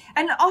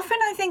often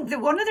I think that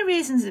one of the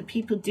reasons that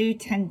people do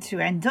tend to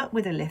end up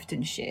with a lift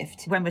and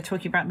shift when we're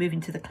talking about moving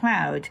to the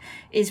cloud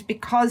is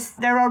because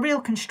there are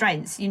real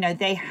constraints.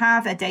 They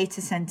have a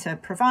data center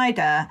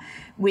provider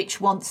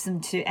which wants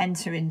them to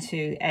enter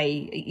into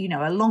a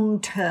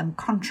long-term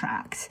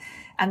contract,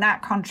 and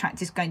that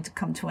contract is going to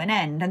come to an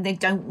end and they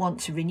don't want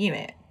to renew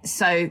it.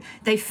 So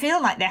they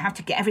feel like they have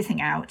to get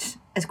everything out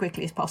as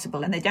quickly as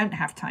possible, and they don't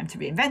have time to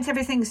reinvent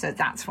everything. So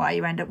that's why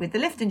you end up with the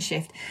lift and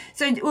shift.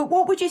 So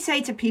what would you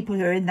say to people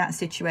who are in that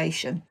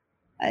situation?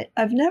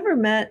 I've never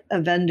met a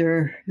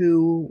vendor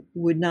who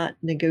would not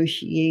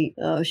negotiate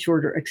a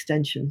shorter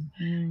extension.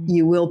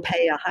 You will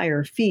pay a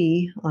higher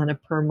fee on a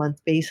per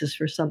month basis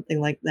for something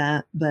like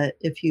that. But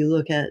if you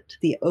look at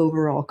the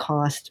overall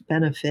cost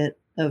benefit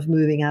of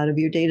moving out of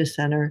your data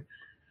center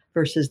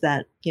versus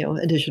that,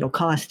 additional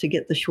cost to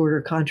get the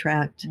shorter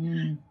contract,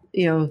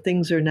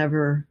 things are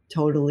never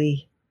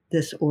totally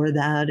this or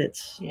that.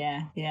 It's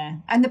yeah.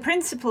 And the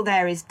principle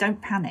there is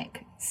don't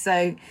panic.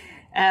 So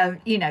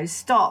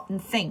stop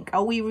and think,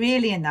 are we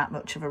really in that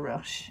much of a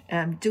rush?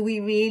 Do we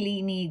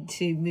really need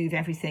to move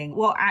everything?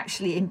 What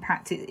actually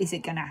impact is it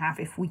going to have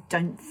if we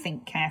don't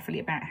think carefully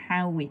about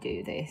how we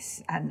do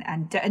this?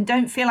 And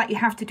don't feel like you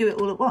have to do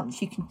it all at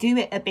once. You can do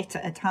it a bit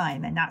at a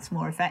time, and that's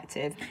more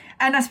effective.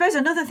 And I suppose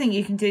another thing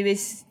you can do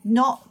is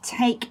not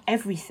take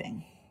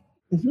everything.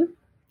 Mm-hmm.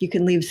 You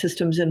can leave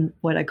systems in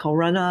what I call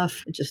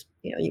runoff. Just,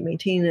 you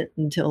maintain it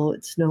until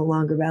it's no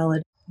longer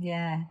valid.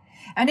 Yeah.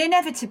 And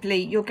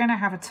inevitably, you're going to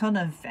have a ton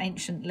of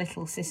ancient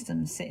little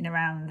systems sitting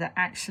around that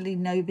actually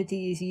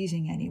nobody is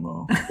using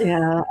anymore.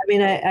 Yeah. I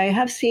mean, I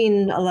have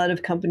seen a lot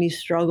of companies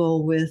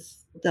struggle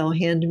with, they'll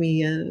hand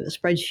me a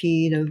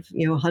spreadsheet of,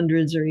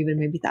 hundreds or even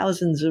maybe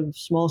thousands of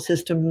small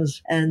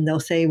systems, and they'll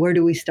say, where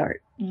do we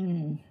start?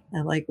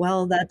 I'm like,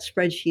 well, that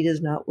spreadsheet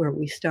is not where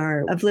we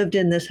start. I've lived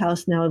in this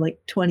house now like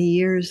 20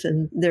 years,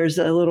 and there's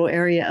a little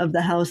area of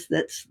the house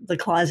that's the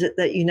closet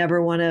that you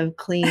never want to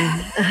clean.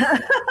 Yeah.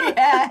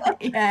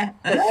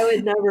 But I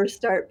would never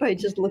start by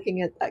just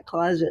looking at that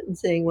closet and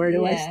saying, where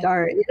do I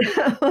start?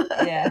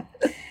 Yeah.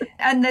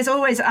 And there's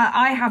always,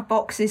 I have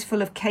boxes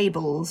full of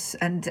cables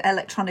and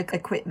electronic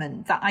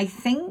equipment that I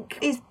think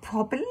is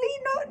probably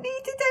not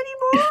needed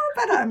anymore,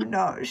 but I'm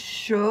not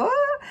sure.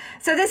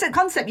 So there's a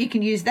concept you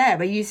can use there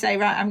where you say,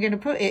 right, I'm going to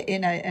put it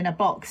in a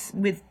box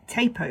with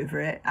tape over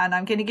it, and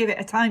I'm going to give it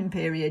a time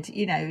period.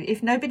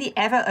 If nobody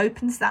ever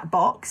opens that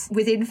box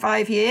within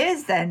 5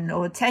 years, then,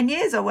 or 10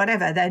 years or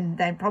whatever,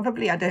 then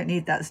probably I don't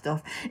need that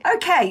stuff.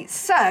 Okay,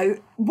 so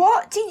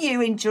what do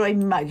you enjoy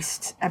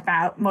most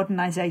about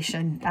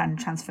modernisation and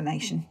transformation?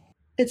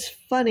 It's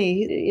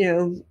funny,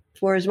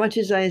 for as much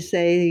as I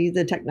say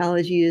the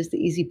technology is the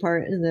easy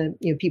part and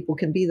the people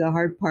can be the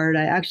hard part,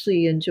 I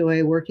actually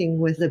enjoy working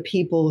with the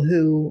people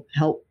who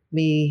help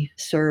me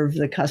serve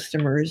the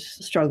customers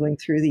struggling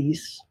through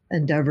these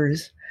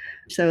endeavors.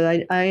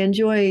 So I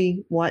enjoy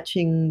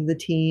watching the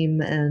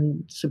team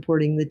and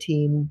supporting the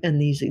team in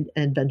these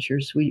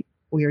adventures.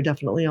 We are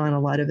definitely on a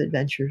lot of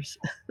adventures.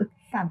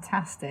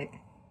 Fantastic.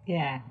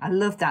 Yeah, I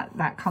love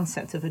that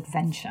concept of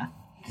adventure.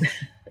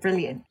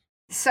 Brilliant.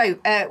 So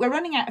we're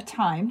running out of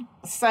time.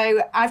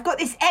 So I've got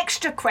this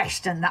extra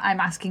question that I'm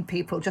asking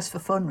people just for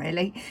fun,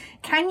 really.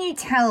 Can you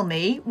tell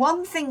me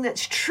one thing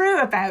that's true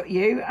about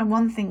you and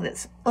one thing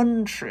that's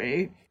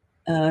untrue?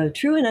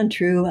 True and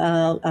untrue.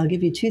 I'll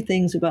give you two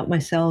things about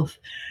myself.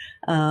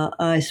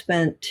 I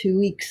spent 2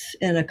 weeks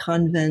in a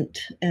convent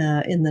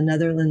in the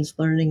Netherlands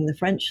learning the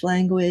French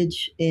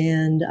language,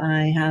 and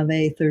I have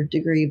a 3rd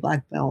degree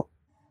black belt.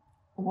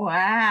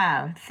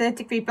 Wow. 3rd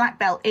degree black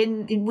belt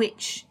in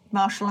which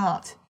martial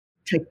art?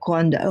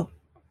 Taekwondo.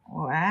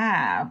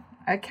 Wow.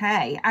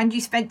 Okay. And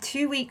you spent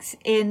 2 weeks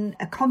in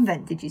a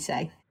convent, did you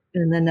say?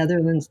 In the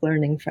Netherlands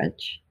learning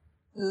French.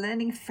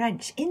 Learning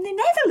French in the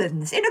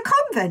Netherlands, in a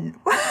convent?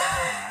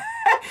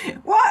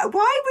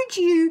 Why would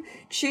you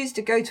choose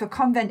to go to a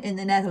convent in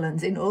the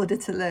Netherlands in order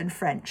to learn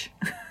French?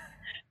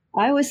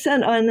 I was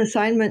sent on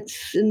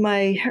assignments in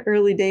my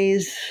early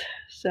days.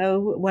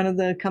 So one of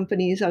the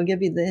companies, I'll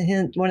give you the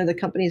hint, one of the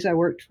companies I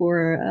worked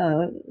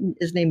for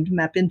is named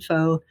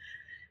MapInfo.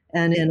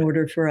 And in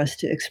order for us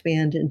to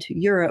expand into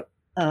Europe,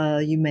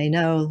 you may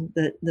know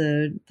that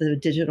the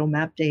digital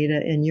map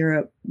data in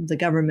Europe, the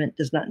government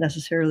does not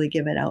necessarily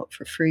give it out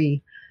for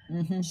free.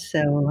 Mm-hmm.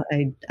 So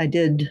I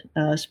did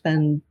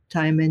spend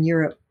time in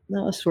Europe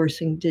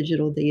sourcing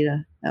digital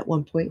data at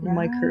one point in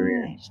my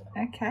career. So.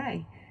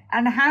 Okay.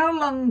 And how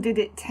long did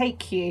it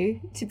take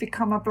you to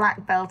become a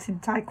black belt in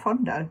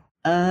Taekwondo?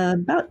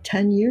 About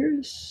 10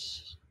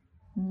 years.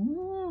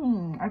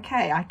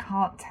 Okay, I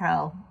can't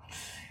tell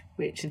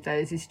which of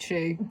those is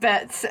true.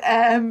 But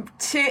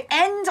to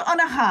end on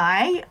a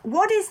high,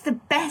 what is the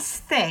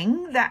best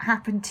thing that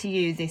happened to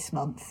you this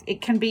month?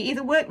 It can be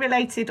either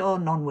work-related or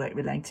non-work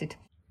related.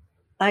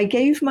 I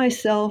gave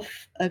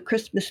myself a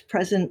Christmas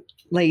present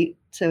late,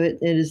 so it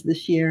is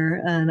this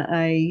year.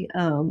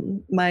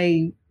 And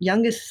my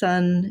youngest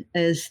son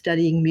is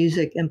studying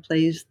music and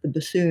plays the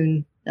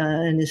bassoon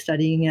and is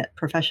studying it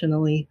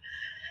professionally.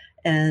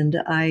 And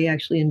I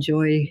actually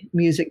enjoy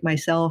music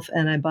myself,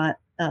 and I bought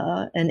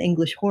an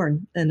English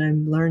horn, and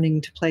I'm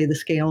learning to play the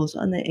scales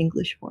on the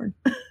English horn.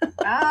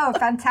 Oh,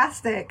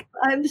 fantastic.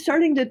 I'm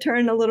starting to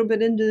turn a little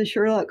bit into the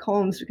Sherlock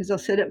Holmes, because I'll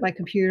sit at my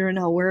computer and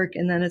I'll work,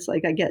 and then it's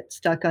like I get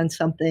stuck on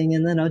something,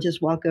 and then I'll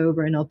just walk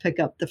over and I'll pick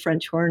up the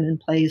French horn and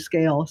play a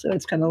scale. So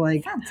it's kind of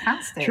like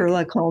fantastic.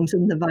 Sherlock Holmes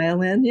and the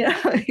violin. Yeah,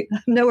 I'm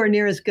nowhere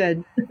near as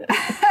good.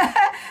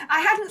 I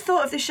hadn't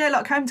thought of the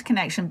Sherlock Holmes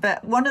connection,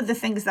 but one of the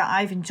things that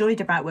I've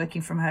enjoyed about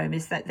working from home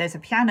is that there's a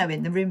piano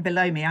in the room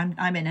below me.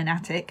 I'm in an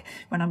attic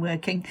when I'm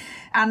working.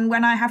 And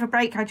when I have a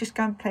break, I just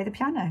go and play the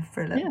piano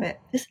for a little bit.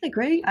 Isn't it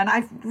great? And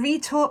I've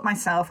retaught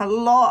myself a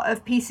lot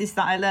of pieces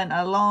that I learned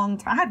a long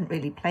time. I hadn't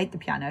really played the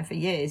piano for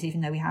years,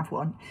 even though we have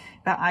one.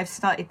 But I've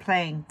started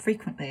playing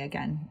frequently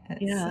again.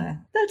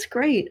 That's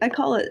great. I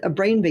call it a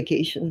brain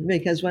vacation,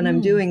 because when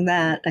I'm doing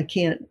that, I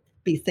can't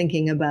be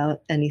thinking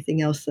about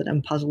anything else that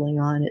I'm puzzling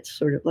on. It's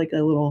sort of like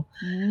a little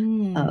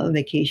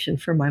vacation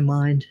for my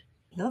mind.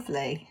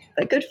 Lovely.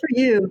 Good for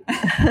you.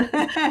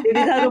 Maybe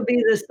that'll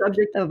be the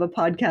subject of a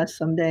podcast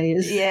some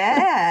days.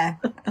 Yeah.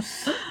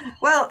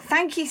 Well,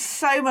 thank you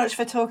so much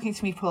for talking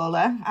to me,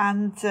 Paula.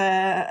 And,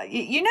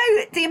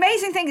 the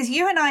amazing thing is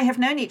you and I have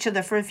known each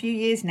other for a few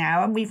years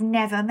now, and we've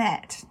never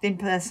met in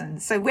person.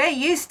 So we're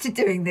used to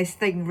doing this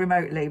thing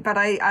remotely. But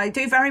I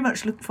do very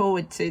much look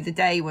forward to the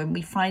day when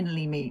we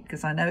finally meet,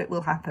 because I know it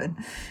will happen.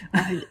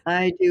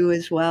 I do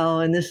as well.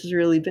 And this has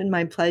really been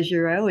my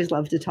pleasure. I always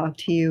love to talk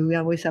to you. We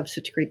always have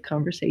such great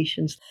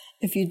conversations.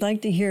 If you'd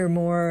like to hear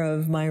more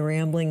of my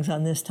ramblings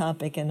on this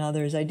topic and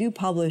others, I do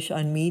publish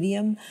on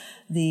Medium.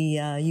 The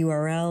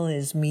URL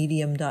is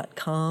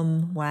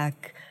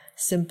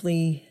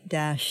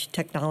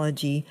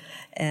medium.com/simply-technology.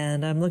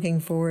 And I'm looking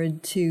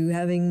forward to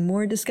having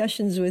more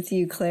discussions with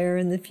you, Claire,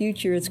 in the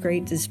future. It's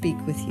great to speak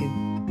with you.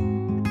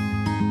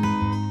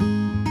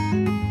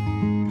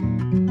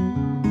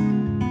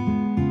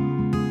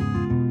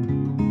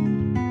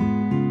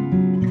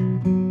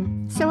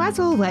 So as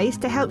always,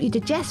 to help you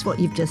digest what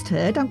you've just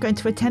heard, I'm going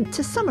to attempt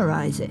to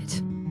summarise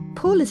it.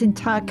 Paula's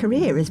entire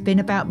career has been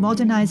about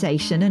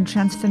modernisation and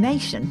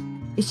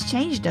transformation. It's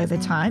changed over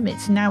time.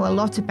 It's now a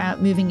lot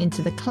about moving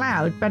into the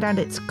cloud, but at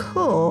its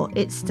core,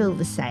 it's still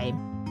the same.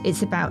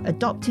 It's about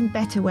adopting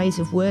better ways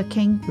of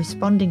working,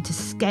 responding to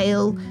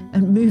scale,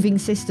 and moving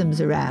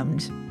systems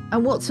around.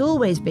 And what's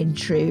always been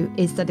true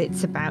is that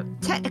it's about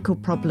technical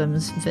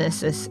problems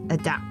versus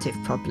adaptive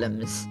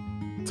problems.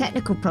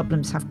 Technical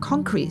problems have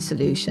concrete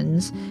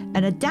solutions,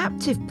 and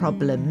adaptive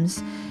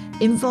problems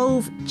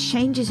involve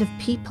changes of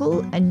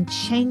people and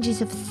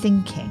changes of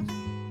thinking.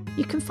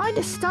 You can find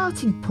a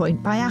starting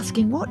point by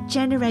asking what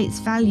generates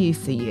value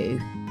for you,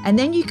 and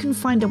then you can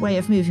find a way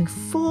of moving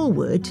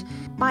forward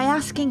by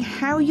asking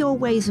how your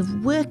ways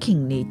of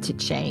working need to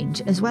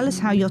change, as well as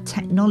how your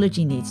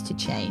technology needs to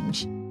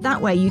change.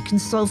 That way you can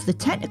solve the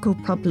technical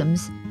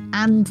problems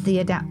and the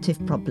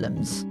adaptive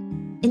problems.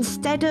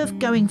 Instead of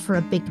going for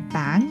a big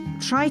bang,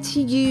 try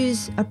to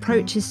use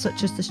approaches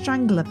such as the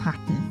strangler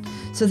pattern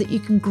so that you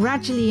can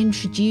gradually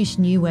introduce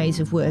new ways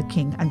of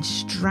working and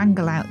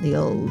strangle out the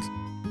old.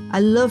 I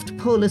loved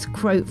Paula's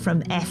quote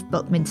from F.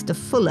 Buckminster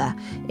Fuller,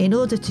 "In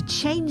order to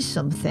change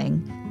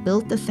something,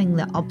 build the thing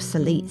that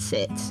obsoletes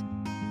it."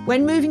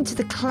 When moving to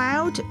the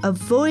cloud,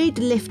 avoid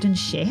lift and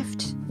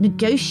shift.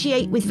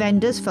 Negotiate with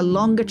vendors for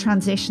longer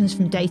transitions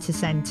from data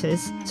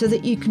centres so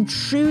that you can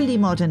truly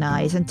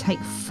modernise and take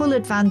full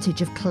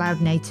advantage of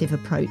cloud-native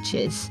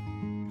approaches.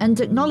 And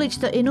acknowledge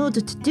that in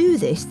order to do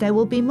this, there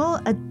will be more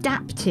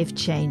adaptive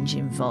change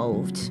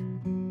involved.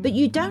 But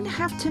you don't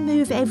have to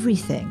move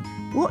everything.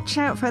 Watch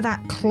out for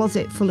that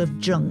closet full of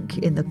junk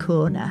in the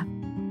corner.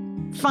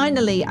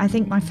 Finally, I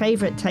think my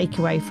favourite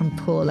takeaway from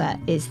Paula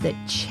is that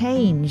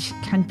change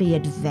can be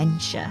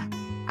adventure.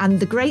 And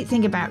the great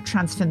thing about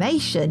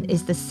transformation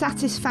is the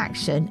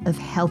satisfaction of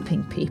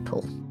helping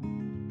people.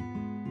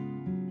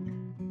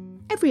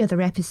 Every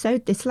other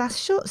episode, this last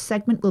short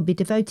segment will be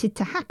devoted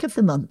to Hack of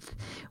the Month,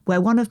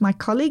 where one of my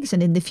colleagues,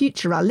 and in the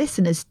future our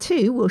listeners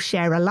too, will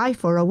share a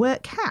life or a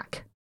work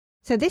hack.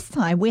 So this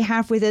time we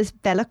have with us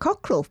Bella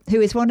Cockrell,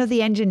 who is one of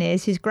the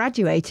engineers who's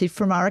graduated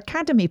from our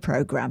Academy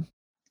programme.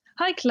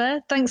 Hi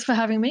Claire, thanks for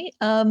having me.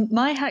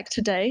 My hack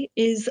today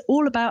is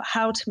all about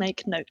how to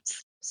make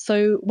notes.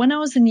 So when I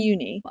was in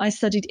uni, I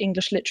studied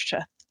English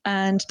literature.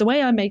 And the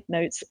way I made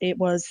notes, it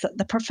was that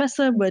the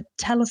professor would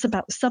tell us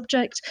about the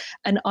subject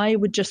and I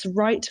would just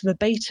write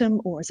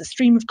verbatim or as a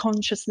stream of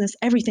consciousness,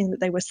 everything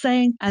that they were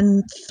saying.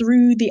 And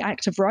through the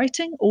act of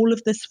writing, all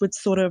of this would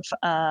sort of,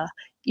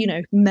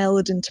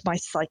 meld into my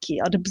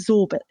psyche. I'd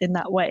absorb it in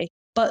that way.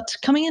 But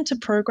coming into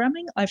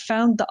programming, I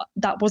found that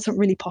that wasn't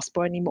really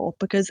possible anymore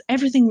because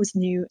everything was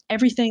new,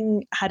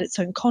 everything had its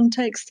own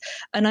context,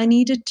 and I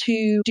needed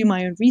to do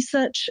my own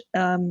research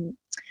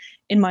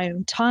in my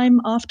own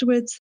time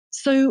afterwards.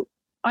 So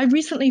I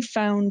recently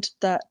found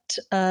that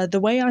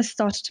the way I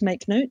started to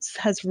make notes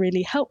has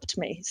really helped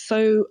me.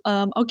 So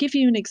I'll give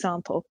you an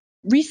example.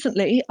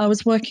 Recently, I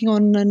was working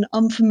on an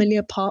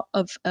unfamiliar part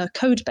of a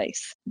code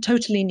base,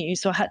 totally new,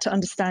 so I had to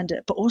understand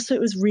it, but also it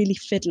was really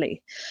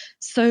fiddly.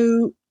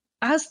 So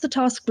as the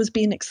task was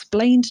being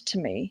explained to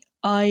me,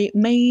 I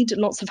made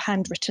lots of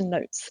handwritten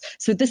notes.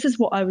 So this is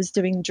what I was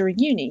doing during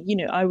uni.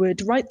 I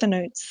would write the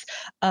notes,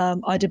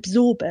 I'd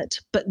absorb it,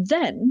 but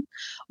then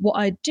what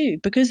I'd do,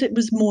 because it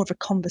was more of a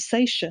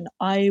conversation,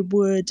 I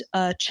would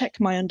check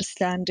my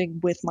understanding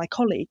with my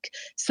colleague.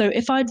 So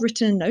if I'd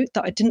written a note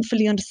that I didn't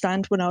fully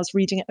understand when I was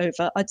reading it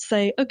over, I'd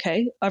say,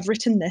 okay, I've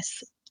written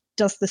this.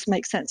 Does this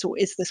make sense or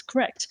is this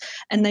correct?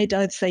 And they'd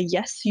either say,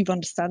 yes, you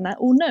understand that,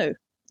 or no,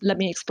 let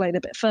me explain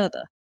a bit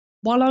further.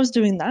 While I was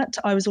doing that,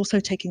 I was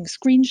also taking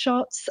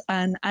screenshots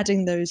and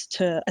adding those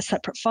to a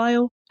separate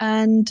file.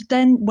 And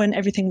then when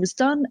everything was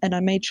done and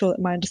I made sure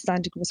that my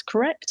understanding was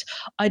correct,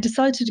 I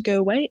decided to go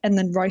away and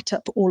then write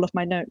up all of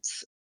my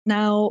notes.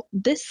 Now,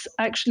 this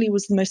actually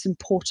was the most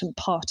important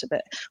part of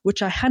it,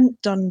 which I hadn't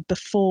done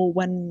before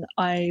when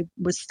I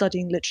was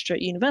studying literature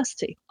at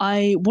university.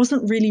 I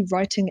wasn't really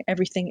writing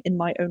everything in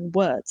my own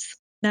words.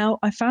 Now,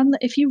 I found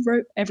that if you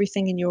wrote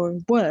everything in your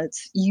own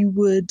words, you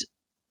would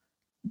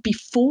be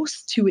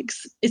forced to,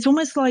 it's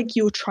almost like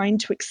you're trying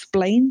to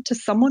explain to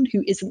someone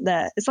who isn't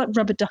there. It's like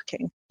rubber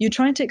ducking. You're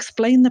trying to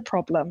explain the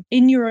problem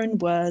in your own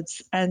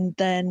words, and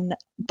then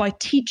by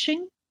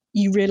teaching,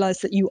 you realize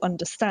that you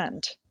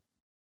understand.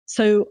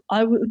 So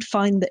I would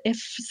find that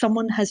if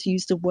someone has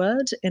used a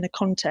word in a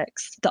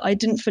context that I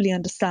didn't fully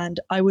understand,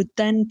 I would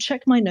then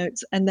check my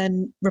notes and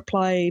then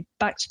reply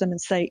back to them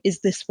and say,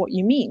 is this what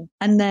you mean?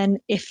 And then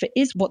if it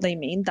is what they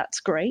mean,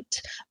 that's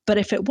great. But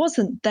if it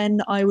wasn't,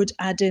 then I would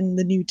add in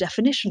the new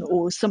definition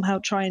or somehow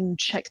try and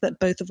check that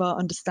both of our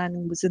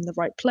understanding was in the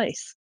right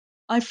place.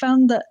 I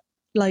found that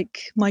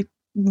my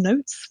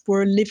notes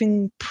were a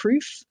living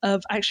proof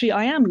of actually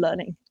I am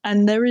learning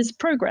and there is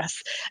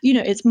progress.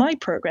 It's my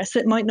progress.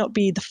 It might not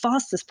be the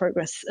fastest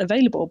progress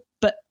available,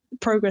 but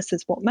progress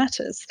is what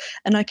matters.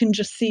 And I can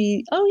just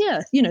see, oh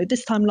yeah,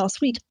 this time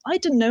last week, I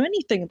didn't know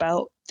anything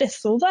about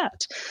this or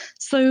that.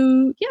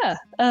 So yeah,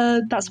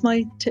 that's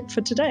my tip for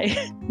today.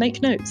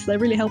 Make notes. They're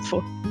really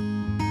helpful.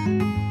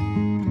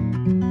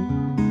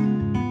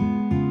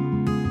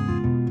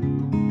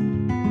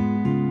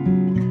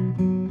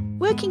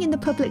 Working in the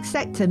public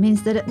sector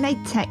means that at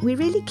MadeTech we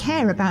really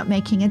care about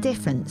making a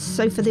difference.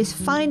 So for this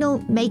final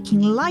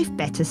Making Life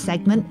Better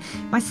segment,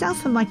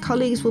 myself and my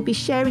colleagues will be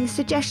sharing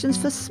suggestions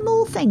for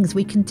small things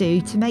we can do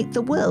to make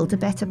the world a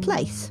better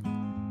place.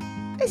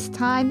 This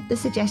time, the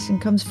suggestion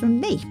comes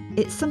from me.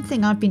 It's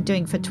something I've been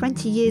doing for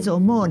 20 years or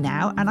more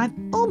now, and I've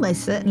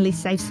almost certainly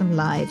saved some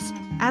lives.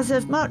 As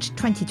of March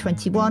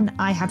 2021,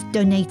 I have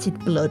donated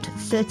blood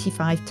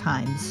 35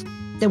 times.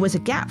 There was a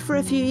gap for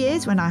a few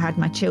years when I had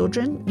my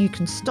children. You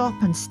can stop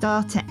and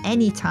start at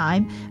any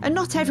time, and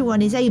not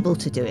everyone is able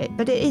to do it,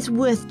 but it is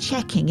worth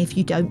checking if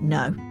you don't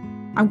know.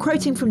 I'm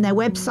quoting from their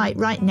website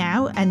right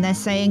now, and they're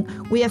saying,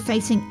 we are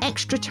facing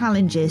extra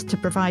challenges to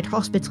provide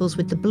hospitals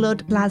with the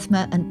blood,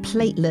 plasma and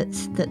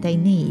platelets that they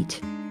need.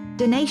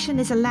 Donation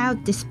is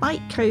allowed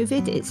despite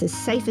COVID. It's as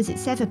safe as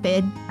it's ever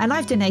been, and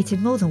I've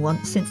donated more than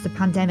once since the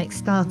pandemic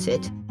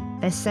started.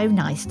 They're so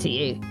nice to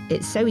you.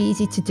 It's so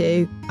easy to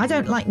do. I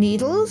don't like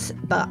needles,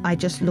 but I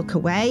just look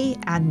away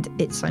and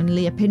it's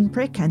only a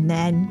pinprick and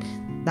then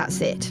that's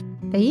it.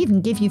 They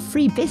even give you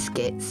free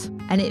biscuits,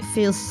 and it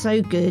feels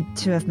so good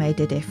to have made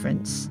a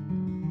difference.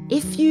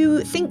 If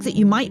you think that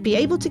you might be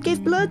able to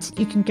give blood,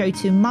 you can go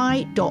to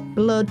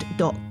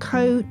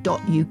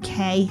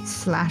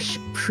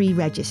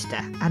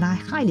my.blood.co.uk/pre-register, and I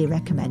highly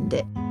recommend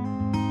it.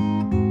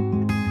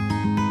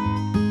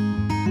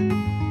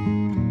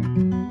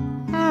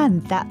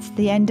 And that's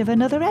the end of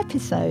another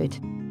episode.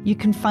 You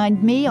can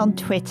find me on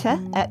Twitter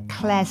at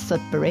Claire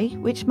Sudbury,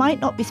 which might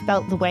not be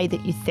spelt the way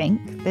that you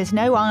think. There's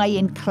no I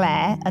in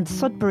Claire, and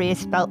Sudbury is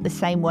spelt the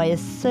same way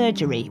as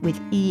surgery with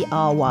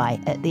ERY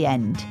at the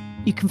end.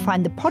 You can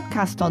find the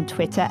podcast on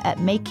Twitter at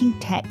Making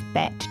Tech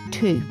Bet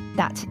 2.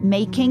 That's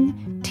Making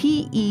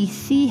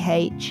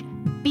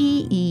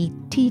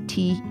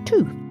TECHBETT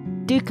 2.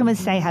 Do come and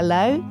say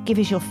hello, give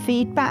us your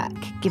feedback,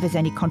 give us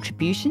any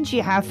contributions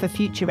you have for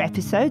future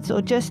episodes,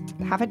 or just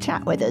have a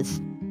chat with us.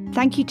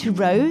 Thank you to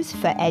Rose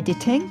for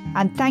editing,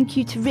 and thank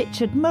you to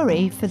Richard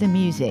Murray for the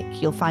music.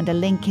 You'll find a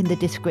link in the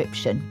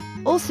description.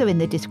 Also in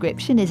the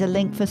description is a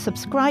link for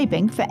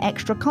subscribing for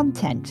extra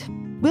content.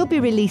 We'll be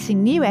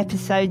releasing new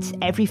episodes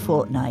every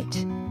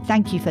fortnight.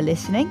 Thank you for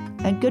listening,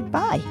 and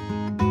goodbye.